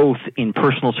seen growth in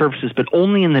personal services, but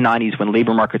only in the 90s when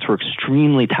labor markets were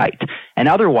extremely tight. And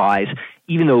otherwise,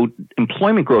 even though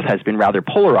employment growth has been rather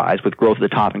polarized with growth at the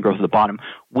top and growth at the bottom,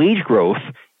 wage growth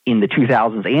in the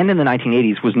 2000s and in the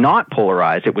 1980s was not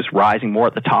polarized. It was rising more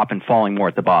at the top and falling more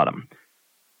at the bottom.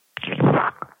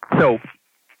 So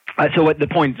what the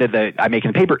point that I make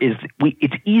in the paper is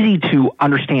it's easy to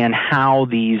understand how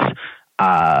these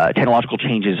technological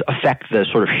changes affect the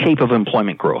sort of shape of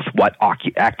employment growth, what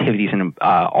activities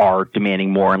are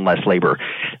demanding more and less labor.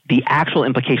 The actual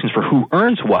implications for who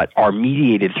earns what are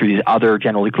mediated through these other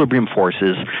general equilibrium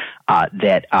forces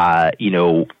that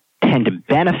tend to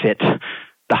benefit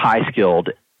the high-skilled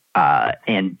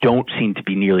and don't seem to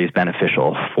be nearly as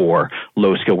beneficial for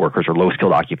low-skilled workers or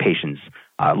low-skilled occupations,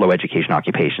 low-education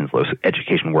occupations,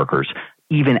 low-education workers,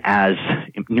 even as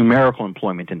numerical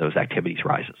employment in those activities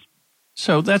rises.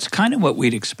 So that's kind of what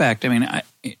we'd expect. I mean,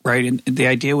 right? And the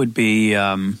idea would be,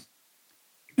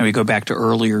 we go back to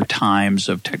earlier times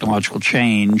of technological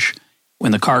change.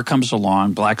 When the car comes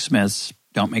along, blacksmiths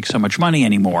don't make so much money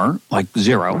anymore, like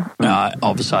zero,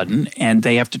 all of a sudden, and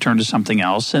they have to turn to something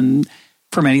else. And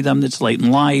for many of them, it's late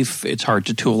in life. It's hard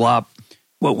to tool up.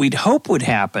 What we'd hope would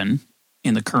happen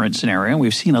in the current scenario, and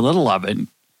we've seen a little of it,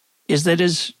 is that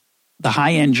as the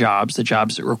high-end jobs, the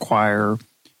jobs that require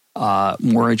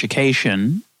more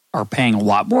education, are paying a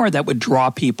lot more, that would draw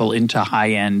people into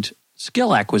high-end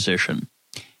skill acquisition.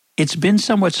 It's been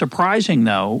somewhat surprising,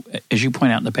 though, as you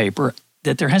point out in the paper,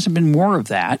 that there hasn't been more of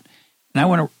that. And I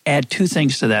want to add two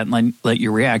things to that and let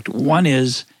you react. One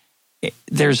is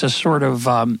there's a sort of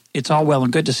it's all well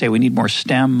and good to say we need more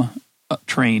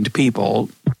STEM-trained people,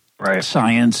 right?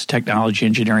 Science, technology,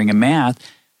 engineering, and math,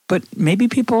 but maybe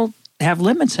people have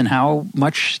limits in how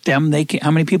much STEM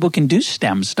how many people can do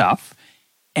STEM stuff.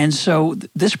 And so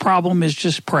this problem is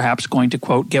just perhaps going to,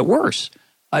 quote, get worse.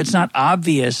 It's not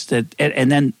obvious that, and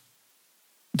then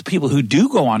the people who do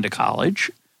go on to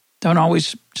college don't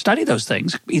always study those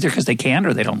things, either because they can't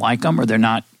or they don't like them or they're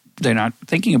not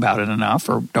thinking about it enough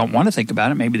or don't want to think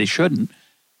about it. Maybe they shouldn't.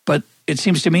 But it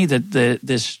seems to me that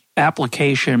this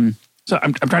application, So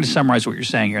I'm trying to summarize what you're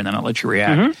saying here, and then I'll let you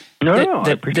react.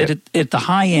 I appreciate it. At the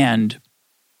high end,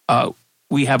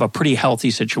 we have a pretty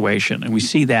healthy situation, and we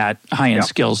see that high-end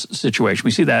skills situation.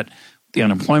 We see that the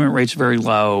unemployment rate's very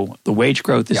low, the wage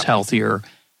growth is healthier.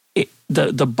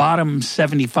 The bottom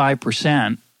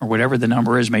 75%, or whatever the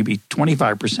number is, maybe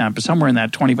 25%, but somewhere in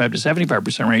that 25 to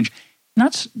 75% range,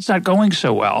 it's not going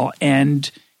so well, and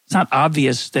it's not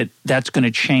obvious that that's going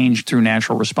to change through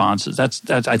natural responses. That's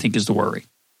I think is the worry.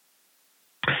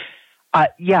 I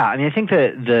think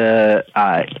it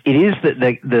is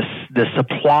the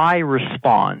supply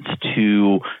response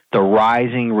to the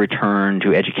rising return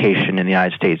to education in the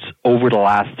United States over the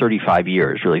last 35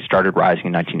 years really started rising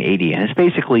in 1980, and it's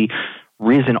basically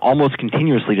risen almost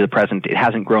continuously to the present. It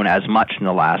hasn't grown as much in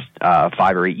the last 5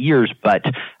 or 8 years, but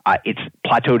it's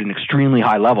plateaued at an extremely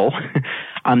high level.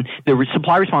 The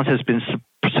supply response has been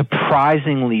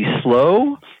surprisingly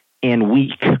slow and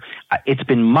weak. It's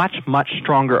been much, much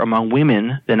stronger among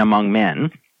women than among men.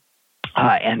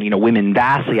 And, women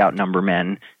vastly outnumber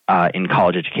men in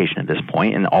college education at this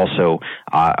point, and also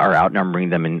are outnumbering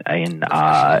them in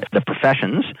the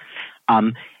professions.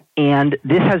 And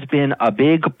this has been a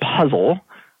big puzzle.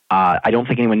 I don't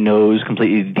think anyone knows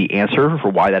completely the answer for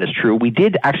why that is true. We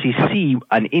did actually see,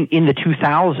 in the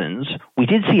 2000s, we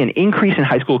did see an increase in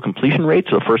high school completion rates,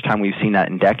 the first time we've seen that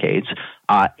in decades,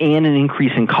 and an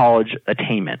increase in college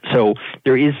attainment. So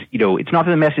there is, it's not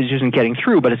that the message isn't getting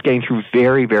through, but it's getting through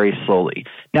very, very slowly.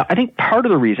 Now, I think part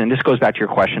of the reason, this goes back to your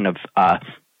question of,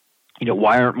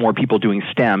 why aren't more people doing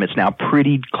STEM? It's now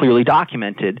pretty clearly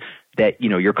documented that,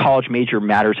 your college major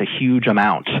matters a huge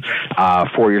amount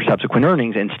for your subsequent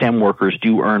earnings, and STEM workers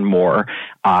do earn more,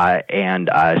 and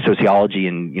sociology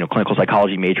and, clinical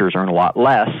psychology majors earn a lot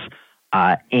less,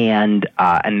 and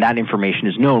that information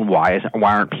is known. Why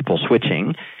aren't people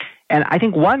switching? And I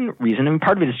think one reason,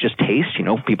 part of it is just taste,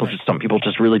 some people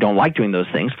just really don't like doing those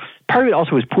things. Part of it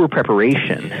also is poor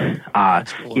preparation.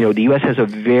 The U.S. has a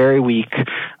very weak,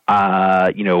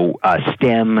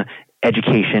 STEM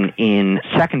education in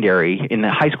secondary, in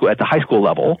the high school, at the high school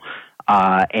level,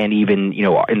 and even,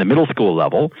 in the middle school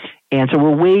level. And so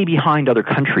we're way behind other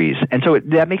countries. And so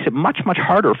that makes it much, much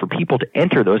harder for people to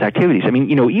enter those activities. I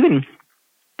mean, even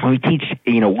when we teach,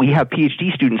 we have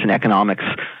PhD students in economics.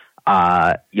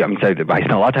 I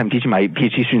spent a lot of time teaching my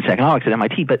PhD students in economics at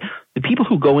MIT, but the people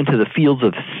who go into the fields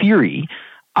of theory,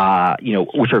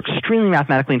 which are extremely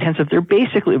mathematically intensive, they're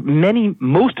basically,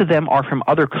 most of them are from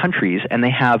other countries, and they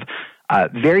have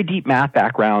very deep math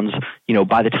backgrounds,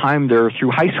 by the time they're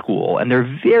through high school, and there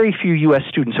are very few U.S.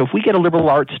 students. So if we get a liberal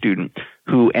arts student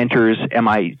who enters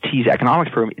MIT's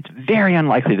economics program, it's very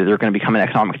unlikely that they're going to become an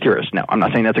economic theorist. Now, I'm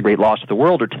not saying that's a great loss to the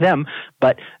world or to them,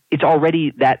 but it's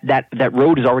already, that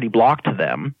road is already blocked to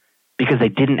them because they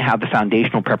didn't have the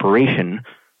foundational preparation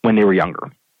when they were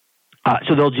younger.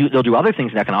 So they'll do other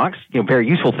things in economics, very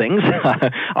useful things.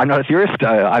 I'm not a theorist.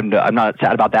 I'm not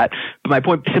sad about that. But my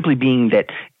point simply being that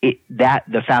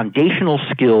the foundational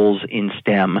skills in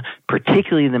STEM,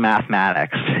 particularly the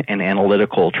mathematics and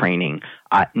analytical training,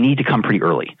 need to come pretty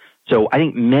early. So I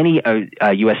think many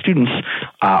U.S. students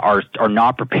are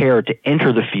not prepared to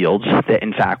enter the fields that,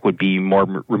 in fact, would be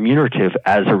more remunerative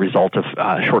as a result of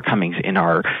shortcomings in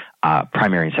our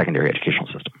primary and secondary educational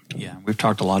system. Yeah, we've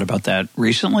talked a lot about that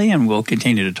recently, and we'll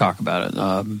continue to talk about it.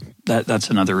 That's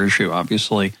another issue,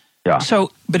 obviously. Yeah.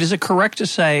 So, but is it correct to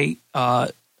say, I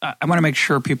want to make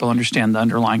sure people understand the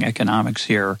underlying economics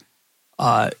here.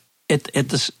 Is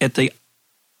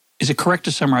it correct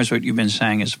to summarize what you've been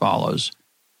saying as follows?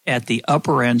 At the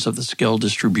upper ends of the skill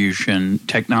distribution,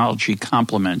 technology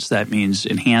complements, that means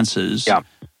enhances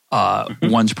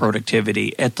one's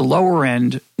productivity. At the lower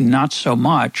end, not so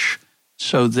much,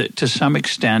 so that to some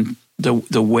extent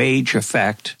the wage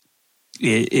effect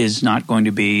is not going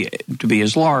to be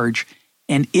as large,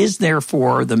 and is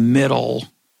therefore the middle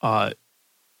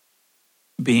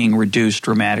being reduced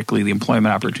dramatically, the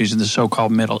employment opportunities in the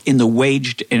so-called middle, in the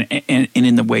wage and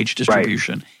in the wage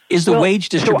distribution. Right. Is the wage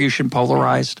distribution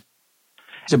polarized?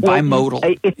 Is it bimodal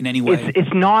in any way?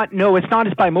 It's not. No, it's not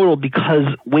as bimodal because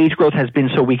wage growth has been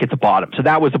so weak at the bottom. So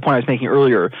that was the point I was making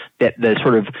earlier, that the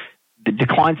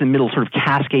declines in the middle sort of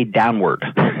cascade downward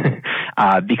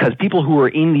because people who are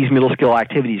in these middle skill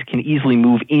activities can easily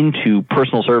move into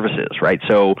personal services, right?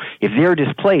 So if they're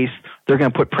displaced, they're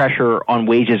going to put pressure on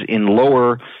wages in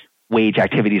lower wage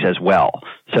activities as well.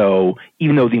 So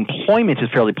even though the employment is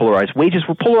fairly polarized, wages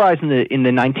were polarized in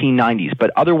the 1990s,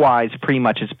 but otherwise pretty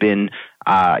much it's been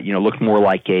looked more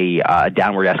like a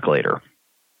downward escalator.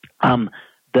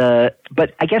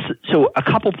 But I guess, so a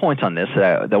couple points on this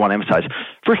that I want to emphasize.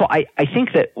 First of all, I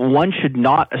think that one should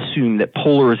not assume that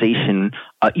polarization,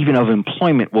 even of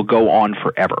employment, will go on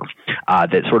forever,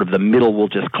 that sort of the middle will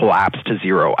just collapse to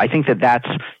zero. I think that that's,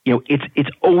 it's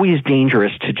always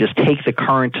dangerous to just take the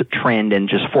current trend and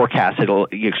just forecast it.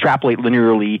 You extrapolate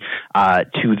linearly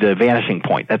to the vanishing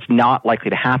point. That's not likely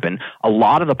to happen. A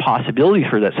lot of the possibilities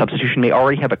for that substitution may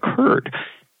already have occurred.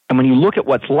 And when you look at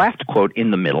what's left, quote,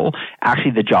 in the middle,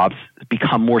 actually the jobs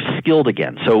become more skilled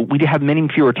again. So we have many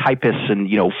fewer typists and,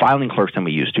 filing clerks than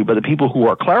we used to, but the people who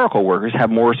are clerical workers have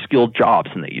more skilled jobs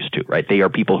than they used to, right? They are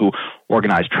people who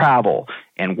organize travel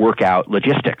and work out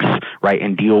logistics, right,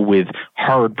 and deal with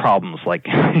hard problems like,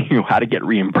 how to get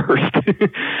reimbursed.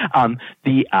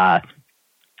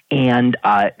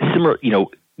 Similar,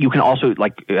 you can also,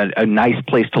 a nice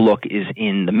place to look is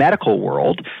in the medical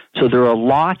world. So there are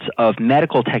lots of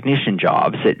medical technician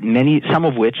jobs some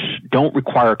of which don't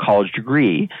require a college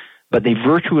degree, but they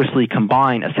virtuously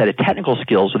combine a set of technical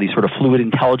skills with these sort of fluid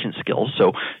intelligence skills.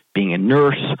 So being a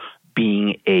nurse,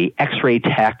 being a X-ray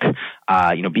tech,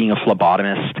 being a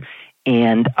phlebotomist,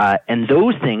 and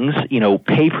those things,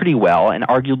 pay pretty well and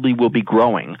arguably will be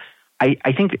growing.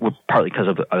 I think partly because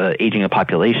of aging of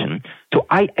population. So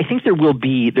I think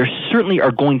there certainly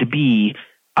are going to be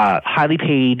highly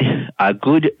paid,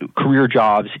 good career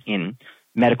jobs in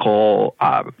medical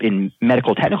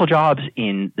technical jobs,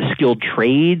 in the skilled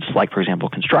trades, like, for example,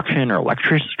 construction or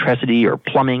electricity or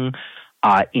plumbing,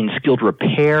 in skilled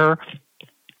repair.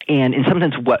 And in some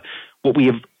sense, what we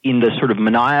have in the sort of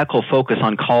maniacal focus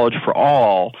on college for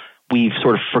all, we've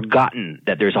sort of forgotten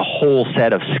that there's a whole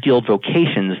set of skilled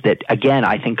vocations that, again,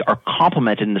 I think are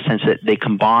complemented in the sense that they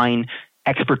combine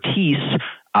expertise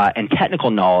and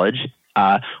technical knowledge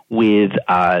with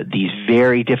these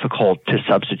very difficult to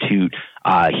substitute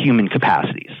human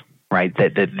capacities, right?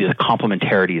 That the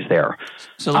complementarity is there.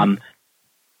 So,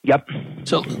 yep.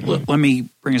 So let me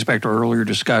bring us back to our earlier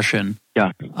discussion.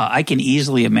 Yeah. I can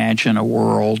easily imagine a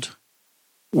world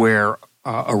where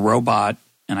a robot,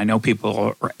 and I know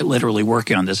people are literally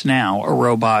working on this now, a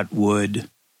robot would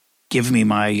give me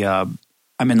my,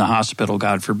 I'm in the hospital,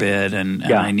 God forbid, and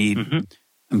I need,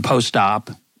 and post-op,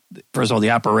 first of all,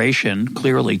 the operation,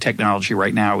 clearly technology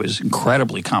right now is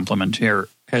incredibly complementary,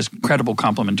 has incredible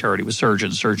complementarity with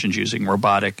surgeons using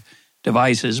robotic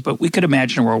devices, but we could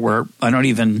imagine a world where I don't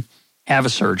even have a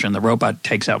surgeon, the robot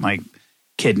takes out my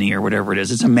kidney or whatever it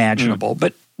is. It's imaginable,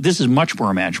 but this is much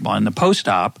more imaginable. In the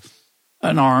post-op,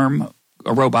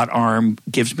 a robot arm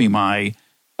gives me my,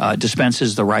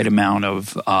 dispenses the right amount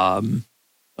of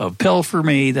pill for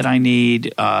me that I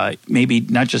need, maybe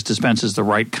not just dispenses the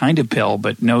right kind of pill,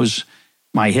 but knows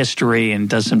my history and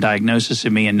does some diagnosis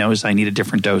of me and knows I need a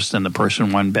different dose than the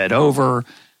person one bed over.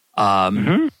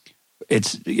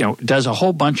 It's, does a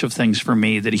whole bunch of things for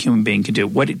me that a human being can do.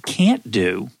 What it can't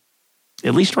do,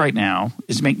 at least right now,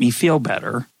 is make me feel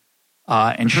better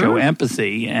and show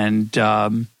empathy. And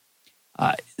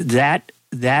that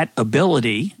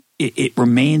ability, it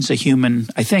remains a human,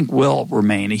 I think will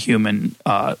remain a human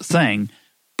thing.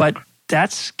 But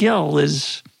that skill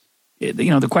is,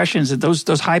 the question is that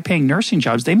those high-paying nursing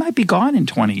jobs, they might be gone in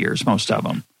 20 years, most of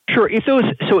them. Sure. If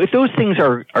those things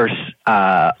are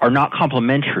not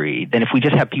complementary, then if we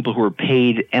just have people who are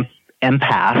paid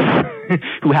empaths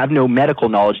who have no medical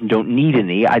knowledge and don't need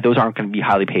any, those aren't going to be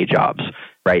highly paid jobs,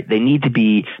 right? They need to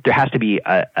be. There has to be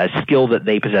a skill that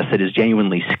they possess that is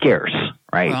genuinely scarce,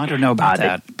 right? Well, I don't know about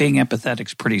that. Being empathetic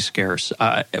is pretty scarce.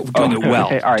 Doing it well.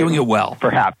 Okay, all right. Doing it well,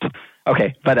 perhaps.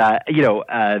 Okay, but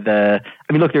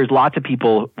look, there's lots of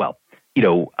people. Well.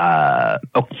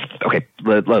 Okay,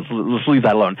 let's leave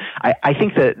that alone. I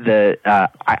think that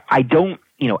I don't,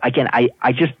 again,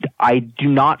 I do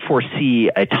not foresee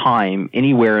a time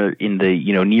anywhere in the,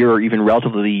 near or even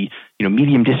relatively,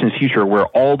 medium distance future where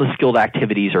all the skilled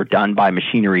activities are done by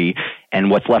machinery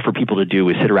and what's left for people to do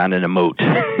is sit around and emote.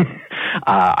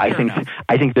 I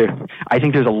think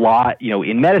there's a lot,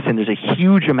 in medicine, there's a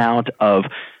huge amount of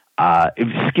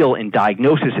skill in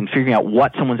diagnosis and figuring out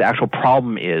what someone's actual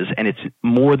problem is, and it's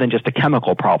more than just a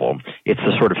chemical problem. It's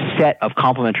the sort of set of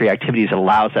complementary activities that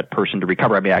allows that person to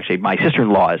recover. I mean, actually, my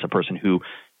sister-in-law is a person who,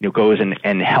 goes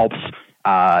and helps,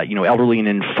 elderly and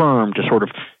infirm to sort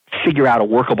of figure out a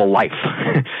workable life.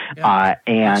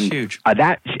 That's huge.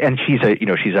 And she's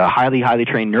a highly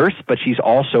trained nurse, but she's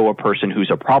also a person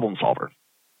who's a problem solver.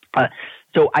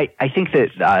 So I think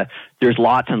that there's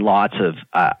lots and lots of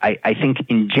I think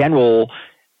in general,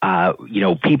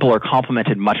 people are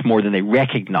complemented much more than they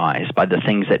recognize by the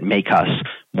things that make us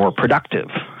more productive.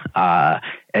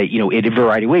 in a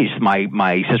variety of ways.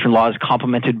 My sister-in-law is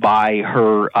complemented by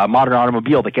her modern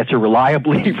automobile that gets her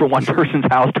reliably from one person's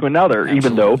house to another, Absolutely.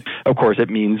 Even though, of course, it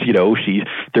means,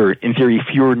 there are, in theory,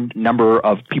 fewer number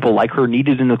of people like her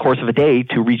needed in the course of a day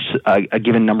to reach a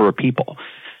given number of people.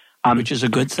 Which is a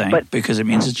good thing, because it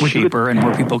means it's cheaper and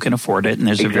more people can afford it, and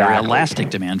there's a very elastic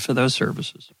demand for those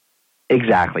services.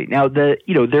 Exactly. Now,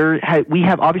 we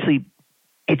have obviously.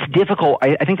 It's difficult.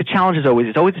 I think the challenge is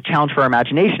always a challenge for our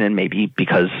imagination, and maybe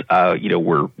because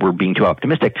we're being too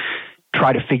optimistic.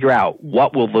 Try to figure out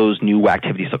what will those new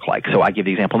activities look like. So I give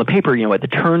the example in the paper. At the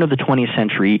turn of the 20th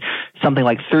century, something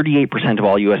like 38% of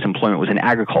all U.S. employment was in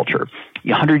agriculture.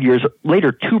 100 years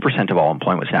later, 2% of all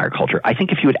employment was in agriculture. I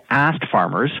think if you had asked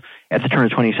farmers at the turn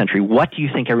of the 20th century, what do you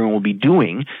think everyone will be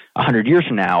doing 100 years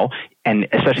from now, and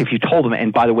especially if you told them,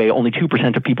 and by the way, only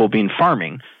 2% of people will be in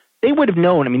farming, they would have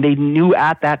known. They knew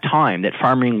at that time that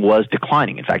farming was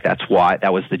declining. In fact, that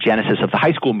was the genesis of the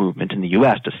high school movement in the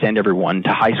U.S. to send everyone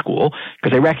to high school,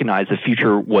 because they recognized the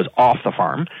future was off the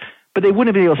farm. But they wouldn't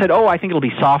have been able to say, I think it'll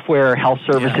be software, health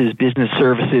services, business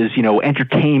services,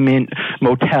 entertainment,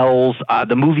 motels,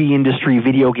 the movie industry,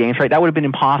 video games, right? That would have been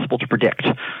impossible to predict.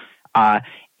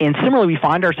 And similarly, we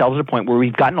find ourselves at a point where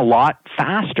we've gotten a lot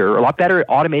faster, a lot better at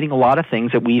automating a lot of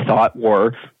things that we thought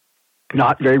were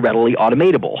not very readily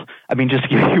automatable. Just to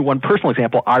give you one personal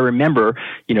example, I remember,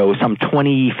 some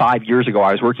 25 years ago,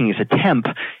 I was working as a temp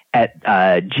at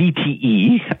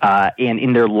GTE and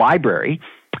in their library,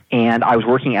 and I was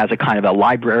working as a kind of a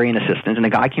librarian assistant, and a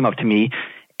guy came up to me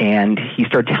and he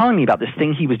started telling me about this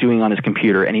thing he was doing on his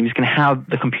computer, and he was going to have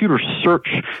the computer search,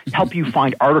 help you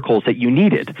find articles that you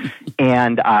needed.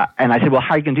 And I said, well,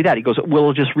 how are you going to do that? He goes, well,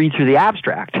 it'll just read through the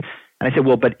abstract. And I said,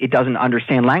 well, but it doesn't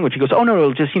understand language. He goes, oh, no,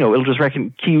 it'll just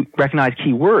recognize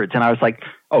key words. And I was like,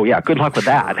 oh, yeah, good luck with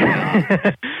that.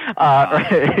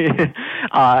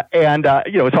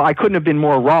 So I couldn't have been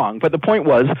more wrong. But the point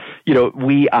was,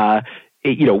 we have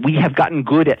gotten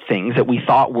good at things that we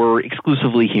thought were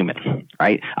exclusively human,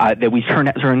 right? That we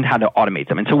learned how to automate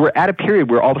them. And so we're at a period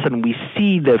where all of a sudden we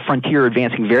see the frontier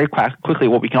advancing very quickly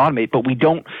what we can automate, but we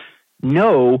don't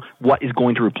know what is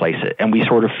going to replace it, and we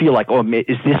sort of feel like,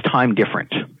 is this time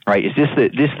different, right? Is this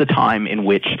the time in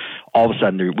which all of a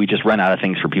sudden we just run out of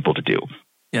things for people to do?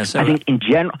 Yes, I think in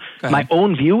general, my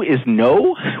own view is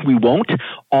no, we won't.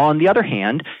 On the other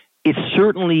hand, it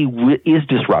certainly is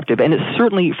disruptive, and it's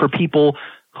certainly for people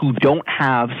who don't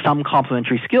have some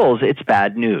complementary skills, it's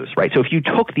bad news, right? So if you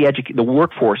took the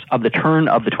workforce of the turn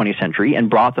of the 20th century and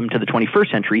brought them to the 21st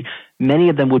century, many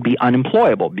of them would be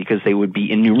unemployable because they would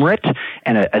be innumerate,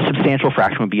 and a substantial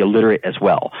fraction would be illiterate as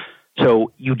well.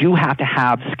 So you do have to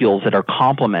have skills that are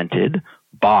complemented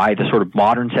by the sort of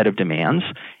modern set of demands.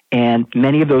 And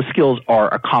many of those skills are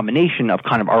a combination of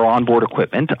kind of our onboard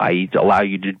equipment, i.e. to allow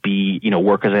you to be,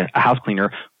 work as a house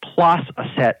cleaner, plus a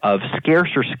set of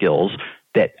scarcer skills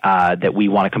that we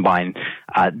want to combine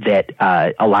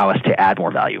that allow us to add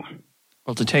more value.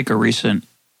 Well, to take a recent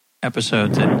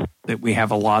episode that we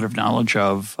have a lot of knowledge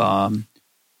of,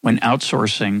 when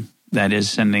outsourcing, that is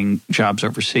sending jobs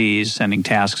overseas, sending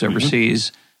tasks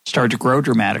overseas, started to grow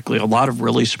dramatically, a lot of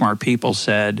really smart people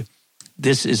said,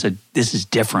 this is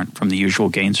different from the usual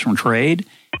gains from trade,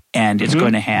 and it's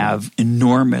going to have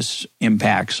enormous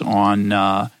impacts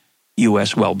on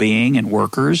U.S. well-being and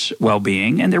workers'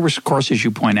 well-being. And there was, of course, as you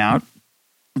point out,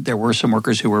 there were some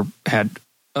workers who had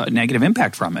a negative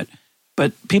impact from it.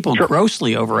 But people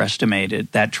grossly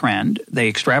overestimated that trend.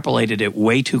 They extrapolated it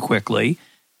way too quickly.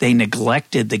 They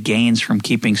neglected the gains from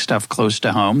keeping stuff close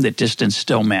to home, that distance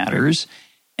still matters.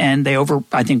 And the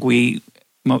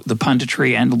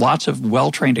punditry and lots of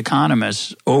well-trained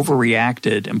economists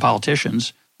overreacted, and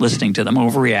politicians listening to them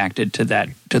overreacted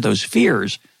to those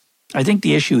fears. I think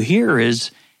the issue here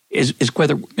is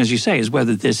whether, as you say, is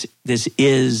whether this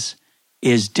is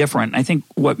different. I think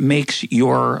what makes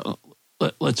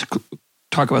let's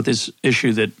talk about this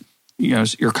issue that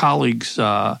your colleagues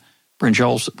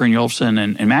Brynjolfsson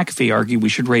and McAfee argue we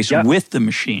should race with the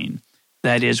machine.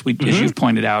 That is, as you've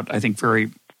pointed out, I think very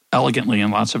elegantly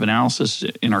in lots of analysis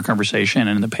in our conversation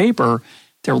and in the paper,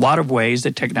 there are a lot of ways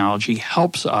that technology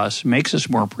helps us, makes us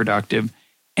more productive,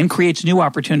 and creates new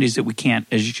opportunities that we can't,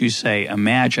 as you say,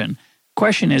 imagine.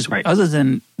 Question is, other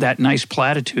than that nice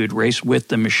platitude, race with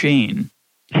the machine,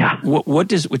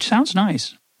 which sounds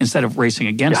nice, instead of racing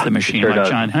against the machine like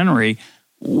John Henry,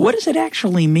 what does it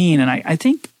actually mean? And I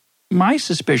think my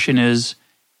suspicion is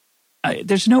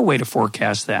there's no way to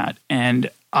forecast that. And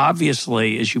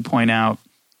obviously, as you point out,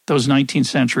 those 19th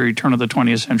century, turn of the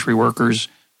 20th century workers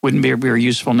wouldn't be very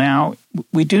useful now.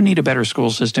 We do need a better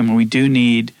school system, and we do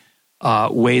need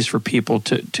ways for people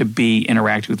to be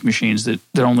interacting with machines that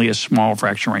only a small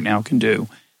fraction right now can do.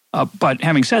 But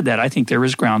having said that, I think there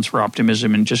is grounds for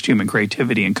optimism and just human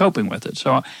creativity and coping with it.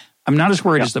 So I'm not as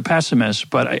worried as the pessimist,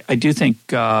 but I do think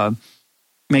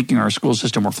making our school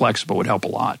system more flexible would help a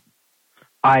lot.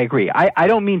 I agree. I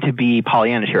don't mean to be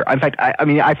Pollyannish here. In fact,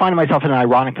 I find myself in an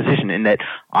ironic position in that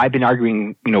I've been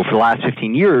arguing, for the last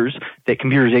 15 years that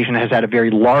computerization has had a very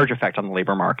large effect on the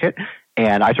labor market.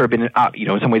 And I've sort of been,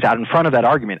 in some ways out in front of that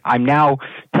argument. I'm now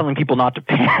telling people not to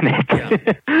panic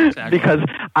because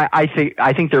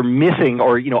I think they're missing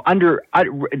I've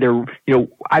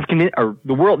convinced, or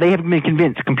the world, they have been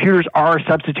convinced computers are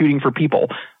substituting for people.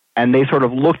 And they sort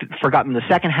of forgotten the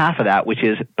second half of that, which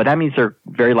is, but that means they're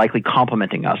very likely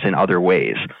complementing us in other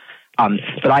ways.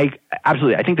 But I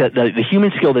think that the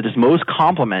human skill that is most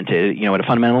complemented, at a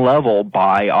fundamental level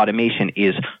by automation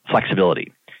is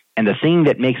flexibility. And the thing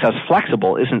that makes us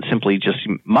flexible isn't simply just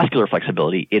muscular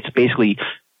flexibility. It's basically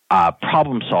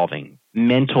problem solving,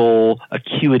 mental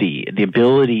acuity, the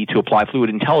ability to apply fluid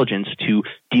intelligence to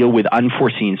deal with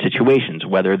unforeseen situations,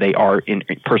 whether they are in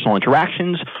personal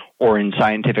interactions or in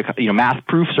scientific, math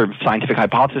proofs or scientific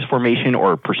hypothesis formation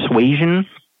or persuasion.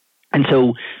 And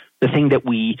so the thing that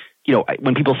we,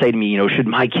 when people say to me, should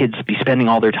my kids be spending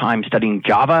all their time studying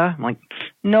Java? I'm like,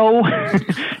 no.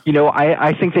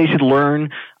 I think they should learn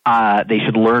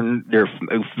their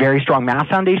very strong math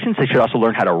foundations. They should also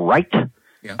learn how to write,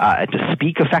 to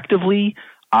speak effectively,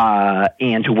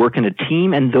 and to work in a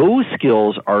team. And those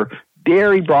skills are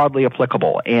very broadly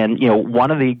applicable. And,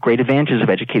 one of the great advantages of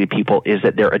educated people is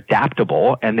that they're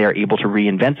adaptable and they're able to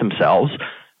reinvent themselves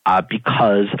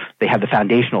because they have the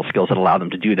foundational skills that allow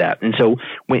them to do that. And so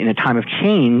in a time of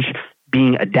change,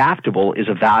 being adaptable is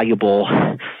a valuable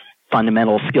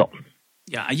fundamental skill.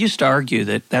 Yeah, I used to argue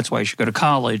that that's why you should go to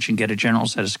college and get a general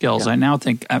set of skills. Yeah. I now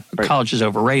think college is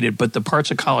overrated, but the parts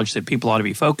of college that people ought to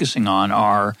be focusing on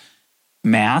are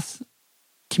math,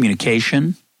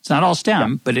 communication. It's not all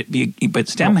STEM, but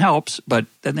STEM helps. But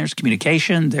then there's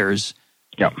communication. There's,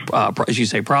 as you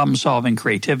say, problem solving,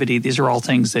 creativity. These are all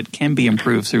things that can be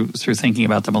improved through thinking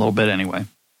about them a little bit anyway.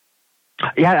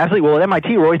 Yeah, absolutely. Well, at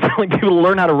MIT, we're always telling people to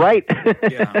learn how to write.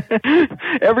 Yeah.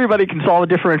 Everybody can solve a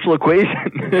differential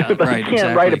equation, but they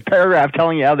can't write a paragraph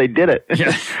telling you how they did it.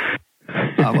 Yeah.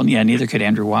 Neither could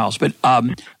Andrew Wiles. But I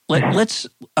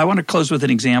want to close with an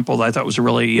example that I thought was a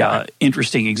really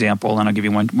interesting example, and I'll give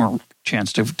you one more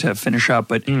chance to finish up.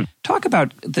 But talk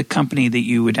about the company that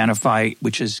you identify,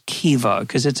 which is Kiva,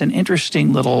 because it's an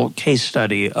interesting little case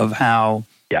study of how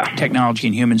technology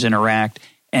and humans interact.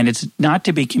 And it's not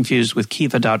to be confused with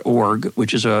Kiva.org,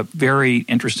 which is a very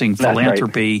interesting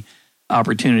philanthropy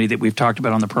opportunity that we've talked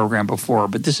about on the program before.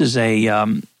 But this is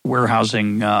a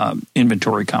warehousing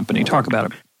inventory company. Talk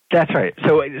about it. That's right.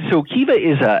 So Kiva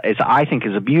is I think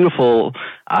a beautiful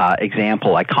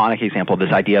iconic example of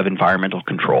this idea of environmental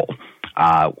control.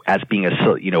 As being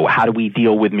how do we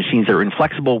deal with machines that are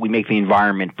inflexible? We make the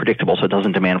environment predictable so it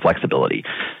doesn't demand flexibility.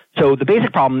 So the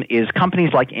basic problem is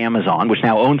companies like Amazon, which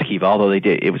now owns Kiva, although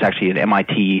it was actually an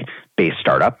MIT-based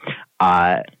startup,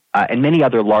 and many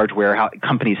other large warehouse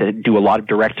companies that do a lot of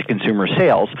direct-to-consumer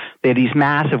sales. They have these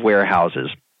massive warehouses.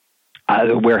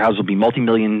 The warehouse will be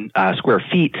multi-million square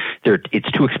feet.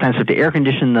 It's too expensive to air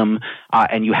condition them,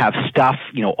 and you have stuff,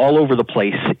 all over the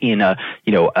place in a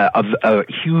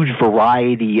huge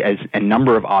variety and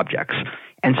number of objects.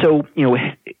 And so,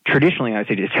 traditionally, I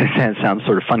say it sounds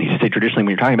sort of funny to say traditionally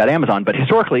when you're talking about Amazon, but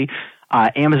historically,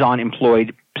 Amazon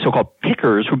employed so-called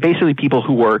pickers, who were basically people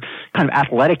who were kind of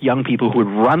athletic young people who would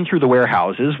run through the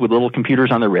warehouses with little computers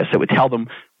on their wrists that would tell them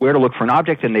where to look for an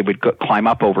object, and they would climb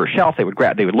up over a shelf. They would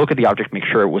look at the object, make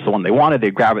sure it was the one they wanted.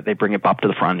 They'd grab it, they'd bring it up to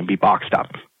the front and be boxed up.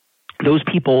 Those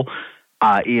people,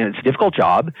 it's a difficult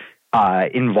job.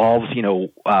 Involves,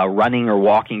 running or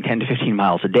walking 10 to 15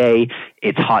 miles a day.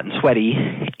 It's hot and sweaty,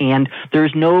 and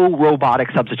there's no robotic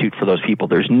substitute for those people.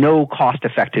 There's no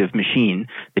cost-effective machine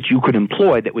that you could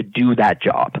employ that would do that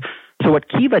job. So what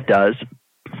Kiva does,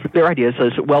 their idea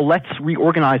is, well, let's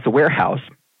reorganize the warehouse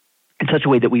in such a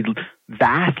way that we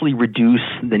vastly reduce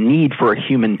the need for a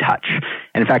human touch.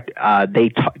 And in fact,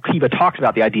 Kiva talks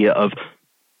about the idea of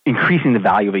increasing the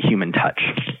value of a human touch.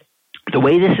 The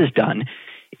way this is done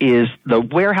is the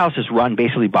warehouse is run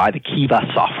basically by the Kiva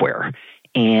software.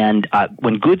 And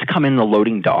when goods come in the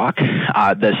loading dock,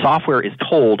 the software is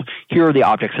told, here are the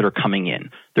objects that are coming in.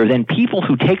 There are then people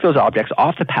who take those objects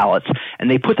off the pallets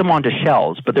and they put them onto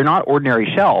shelves, but they're not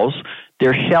ordinary shelves.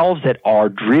 They're shelves that are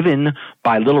driven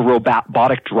by little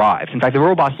robotic drives. In fact, the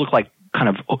robots look like kind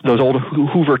of those old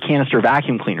Hoover canister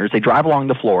vacuum cleaners. They drive along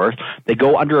the floor, they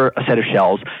go under a set of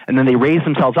shelves, and then they raise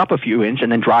themselves up a few inches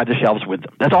and then drive the shelves with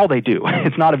them. That's all they do.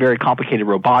 It's not a very complicated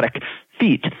robotic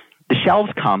feat. The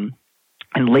shelves come,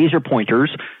 and laser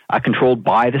pointers controlled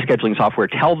by the scheduling software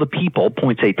tell the people,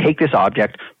 say, take this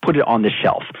object, put it on this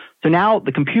shelf. So now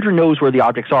the computer knows where the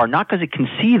objects are, not because it can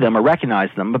see them or recognize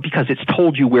them, but because it's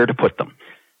told you where to put them.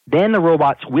 Then the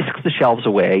robots whisk the shelves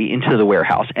away into the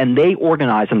warehouse, and they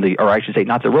organize them, or I should say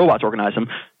not the robots organize them,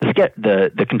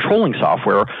 the controlling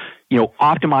software,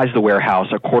 optimize the warehouse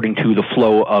according to the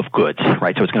flow of goods,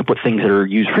 right? So it's going to put things that are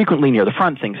used frequently near the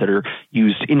front, things that are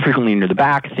used infrequently near the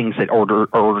back, things that are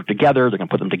ordered together, they're going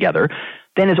to put them together.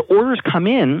 Then as orders come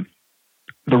in,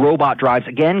 the robot drives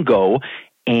again go,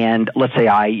 and let's say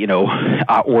I,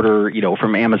 order,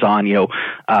 from Amazon,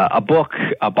 a book,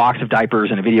 a box of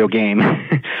diapers, and a video game.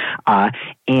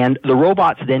 And the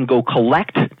robots then go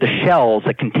collect the shells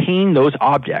that contain those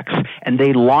objects, and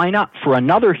they line up for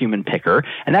another human picker,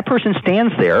 and that person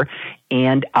stands there,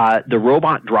 and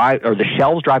the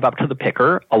shells drive up to the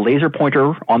picker. A laser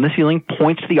pointer on the ceiling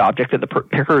points to the object that the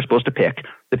picker is supposed to pick.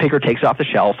 The picker takes it off the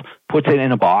shelf, puts it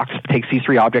in a box, takes these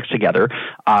three objects together,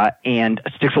 and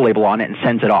sticks a label on it and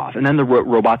sends it off. And then the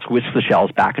robots whisk the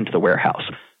shells back into the warehouse.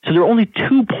 So there are only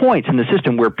 2 points in the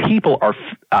system where people are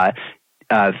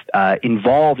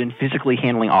involved in physically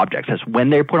handling objects. That's when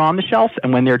they're put on the shelf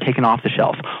and when they're taken off the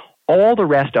shelf. All the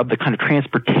rest of the kind of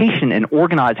transportation and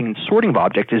organizing and sorting of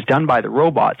objects is done by the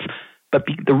robots. But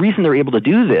the reason they're able to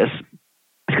do this is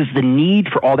because the need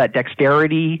for all that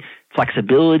dexterity,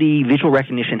 flexibility, visual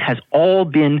recognition has all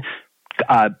been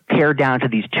pared down to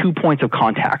these 2 points of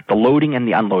contact, the loading and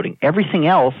the unloading. Everything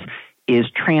else is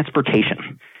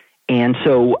transportation. And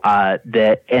so,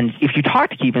 and if you talk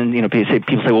to even,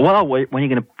 people say, well, when are you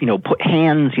going to, put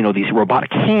hands, these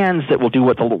robotic hands that will do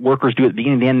what the workers do at the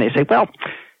beginning and the end? They say, well,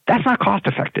 that's not cost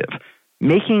effective.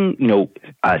 Making,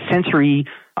 sensory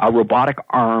robotic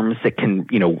arms that can,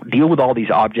 deal with all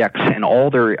these objects and all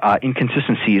their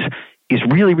inconsistencies is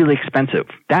really, really expensive.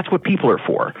 That's what people are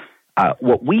for.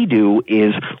 What we do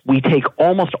is we take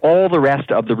almost all the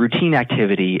rest of the routine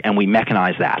activity and we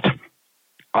mechanize that.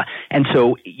 And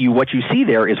so what you see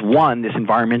there is, one, this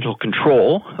environmental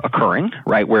control occurring,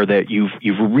 right, where you've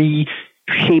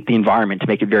reshaped the environment to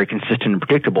make it very consistent and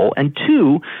predictable, and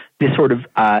two, this sort of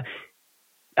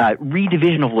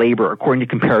redivision of labor according to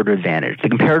comparative advantage. The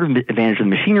comparative advantage of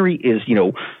the machinery is,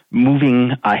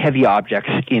 moving heavy objects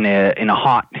in a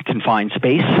hot, confined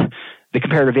space. The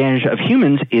comparative advantage of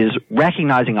humans is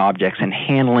recognizing objects and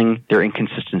handling their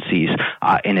inconsistencies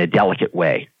in a delicate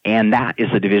way. And that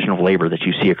is the division of labor that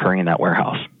you see occurring in that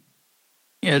warehouse.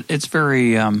 Yeah, it's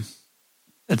very,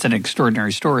 it's an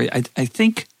extraordinary story. I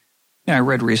think, I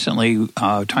read recently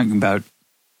talking about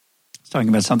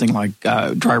something like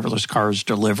driverless cars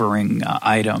delivering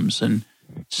items, and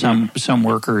some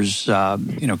workers,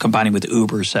 combining with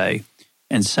Uber, say,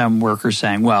 and some workers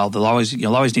saying, well,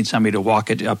 you'll always need somebody to walk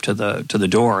it up to the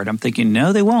door. And I'm thinking,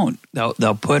 no, they won't.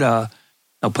 They'll put a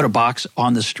box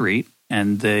on the street,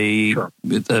 and the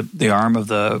arm of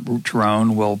the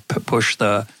drone will push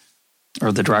the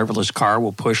driverless car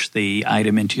will push the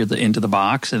item into the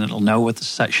box, and it'll know what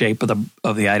the shape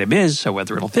of the item is, so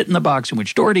whether it'll fit in the box and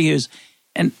which door to use.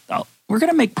 And we're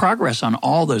going to make progress on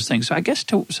all those things. So I guess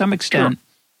to some extent,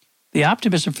 the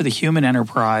optimism for the human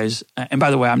enterprise, and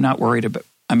by the way, I'm not worried about,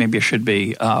 maybe I should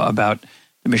be, about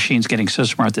the machines getting so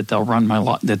smart that they'll run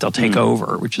that they'll take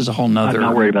over, which is a whole nother. I'm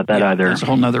not worried about that either. It's a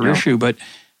whole nother issue. But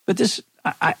this,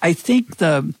 I think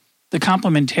the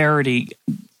complementarity,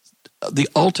 the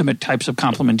ultimate types of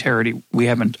complementarity we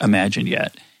haven't imagined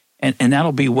yet. And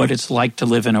that'll be what it's like to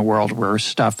live in a world where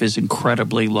stuff is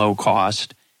incredibly low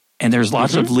cost and there's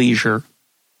lots of leisure.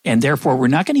 And therefore, we're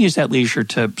not going to use that leisure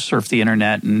to surf the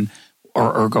internet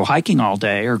or go hiking all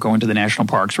day or go into the national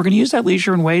parks. We're going to use that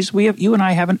leisure in ways you and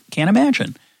I can't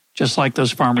imagine. Just like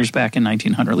those farmers back in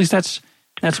 1900. At least that's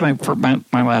where I'm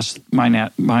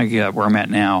at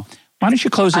now. Why don't you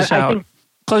close this out?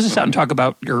 Close this out and talk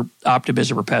about your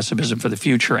optimism or pessimism for the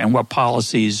future and what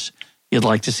policies you'd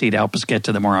like to see to help us get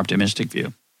to the more optimistic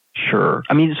view. Sure.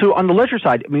 So on the leisure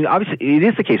side, obviously it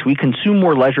is the case. We consume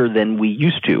more leisure than we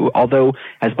used to, although,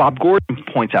 as Bob Gordon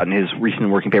points out in his recent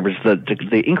working papers,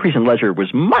 the increase in leisure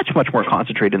was much, much more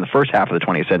concentrated in the first half of the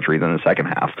 20th century than the second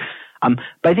half. But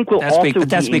I think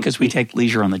that's because we take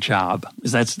leisure on the job.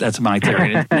 That's my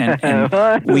theory.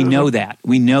 And we know that.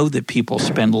 We know that people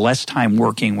spend less time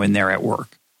working when they're at work.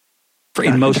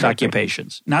 In most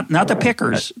occupations. Not the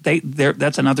pickers.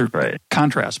 That's another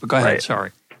contrast. But go ahead,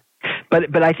 sorry.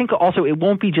 But I think also it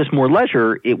won't be just more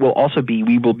leisure. It will also be,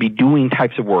 we will be doing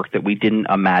types of work that we didn't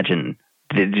imagine,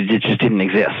 that it just didn't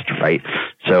exist, right?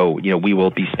 So, we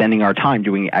will be spending our time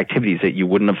doing activities that you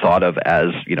wouldn't have thought of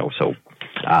as,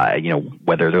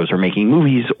 whether those are making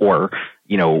movies or,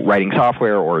 writing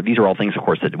software, or these are all things, of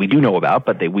course, that we do know about,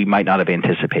 but we might not have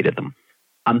anticipated them.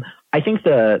 I think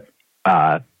the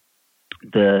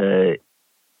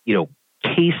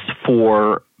case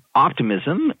for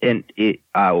optimism, and which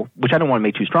I don't want to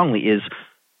make too strongly, is,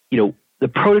 the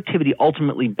productivity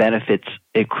ultimately benefits,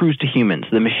 it accrues to humans.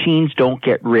 The machines don't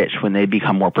get rich when they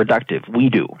become more productive. We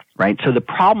do, right? So the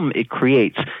problem it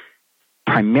creates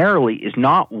primarily is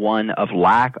not one of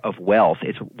lack of wealth,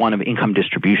 it's one of income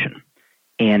distribution.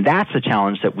 And that's the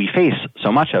challenge that we face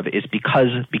so much of, is because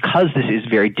this is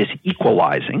very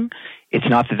disequalizing. It's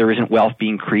not that there isn't wealth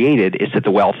being created, it's that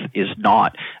the wealth is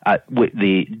not.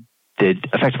 The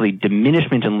effectively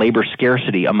diminishment in labor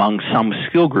scarcity among some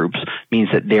skill groups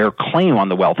means that their claim on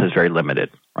the wealth is very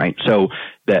limited, right? So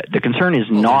the concern is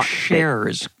not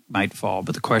shares might fall,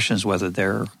 but the question is whether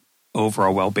their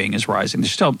overall well-being is rising.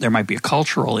 There might be a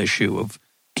cultural issue of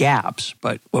gaps,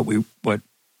 but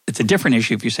it's a different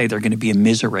issue if you say they're going to be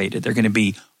immiserated. They're going to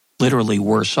be literally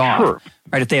worse off, sure,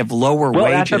 right? If they have lower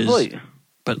wages,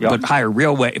 but higher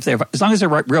real wage, as long as their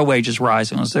real wages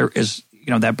rise, unless there is,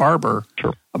 that barber,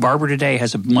 sure. A barber today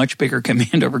has a much bigger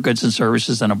command over goods and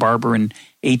services than a barber in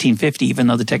 1850, even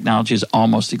though the technology is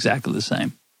almost exactly the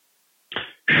same.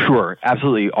 Sure,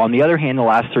 absolutely. On the other hand, the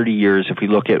last 30 years, if we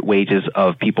look at wages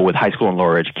of people with high school and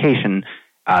lower education,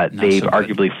 they've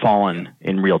arguably fallen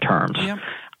in real terms. Yeah.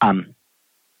 I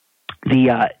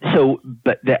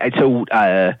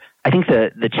think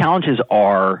the challenges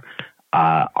are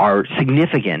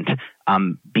significant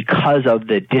because of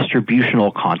the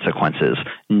distributional consequences,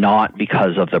 not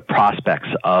because of the prospects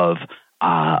of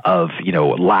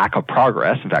lack of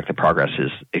progress. In fact, the progress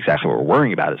is exactly what we're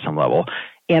worrying about at some level.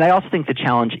 And I also think the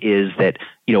challenge is that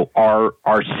our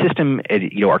system,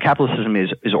 our capitalist system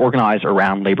is organized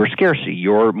around labor scarcity.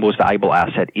 Your most valuable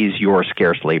asset is your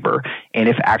scarce labor. And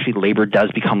if actually labor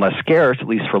does become less scarce, at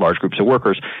least for large groups of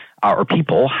workers or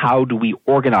people, how do we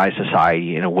organize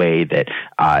society in a way that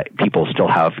people still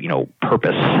have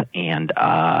purpose and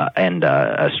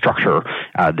a structure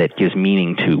that gives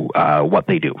meaning to what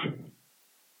they do?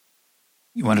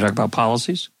 You want to talk about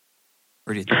policies?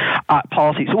 Or do you think?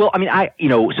 Policies. Well,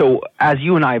 so as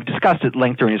you and I have discussed at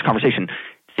length during this conversation,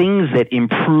 things that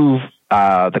improve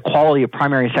the quality of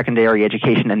primary and secondary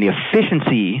education and the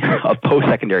efficiency of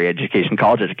post-secondary education,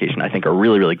 college education, I think are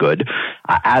really, really good,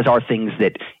 as are things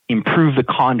that improve the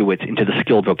conduits into the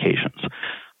skilled vocations.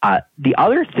 The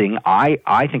other thing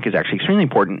I think is actually extremely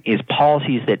important is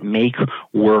policies that make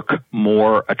work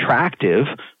more attractive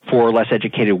for less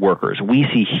educated workers. We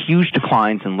see huge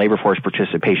declines in labor force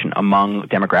participation among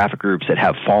demographic groups that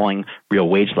have falling real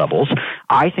wage levels.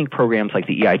 I think programs like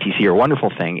the EITC are a wonderful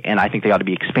thing, and I think they ought to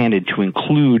be expanded to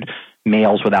include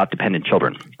males without dependent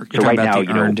children. You're talking about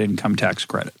the earned income tax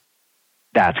credit.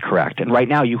 That's correct. And right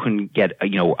now you can get,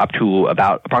 up to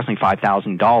about approximately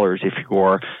 $5,000 if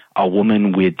you're a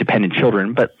woman with dependent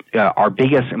children. But our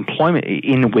biggest employment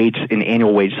in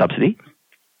annual wage subsidy,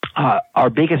 our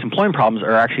biggest employment problems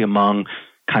are actually among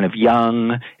kind of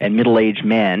young and middle-aged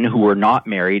men who are not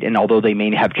married. And although they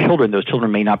may have children, those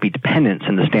children may not be dependents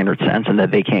in the standard sense and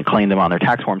that they can't claim them on their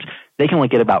tax forms. They can only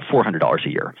get about $400 a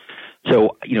year.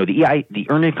 So, the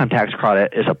earned income tax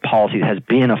credit is a policy that has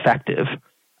been effective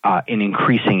in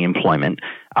increasing employment,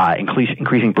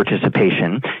 increasing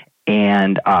participation,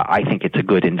 and I think it's a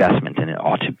good investment, and it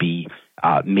ought to be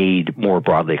made more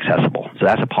broadly accessible. So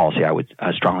that's a policy I would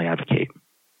strongly advocate.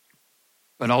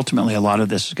 But ultimately, a lot of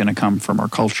this is going to come from our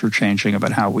culture changing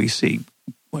about how we see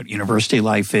what university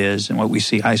life is and what we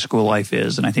see high school life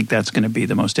is, and I think that's going to be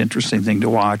the most interesting thing to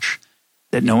watch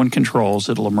that no one controls.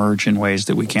 It'll emerge in ways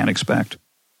that we can't expect.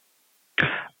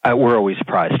 We're always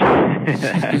surprised, and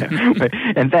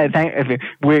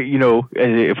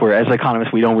if we're as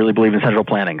economists, we don't really believe in central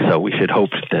planning. So we should hope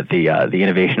that the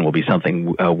innovation will be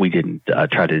something we didn't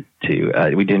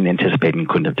we didn't anticipate and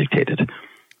couldn't have dictated.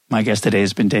 My guest today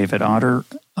has been David Autor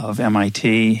of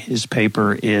MIT. His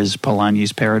paper is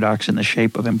Polanyi's Paradox in the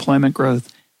Shape of Employment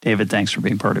Growth. David, thanks for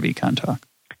being part of EconTalk.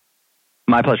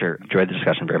 My pleasure. Enjoyed the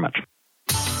discussion very much.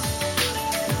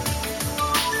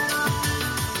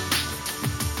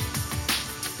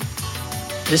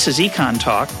 This is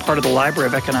EconTalk, part of the Library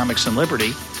of Economics and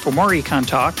Liberty. For more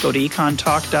EconTalk, go to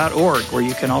econtalk.org, where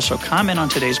you can also comment on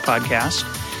today's podcast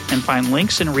and find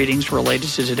links and readings related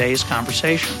to today's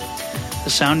conversation. The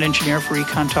sound engineer for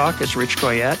EconTalk is Rich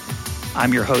Goyette.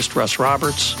 I'm your host, Russ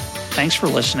Roberts. Thanks for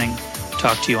listening.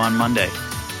 Talk to you on Monday.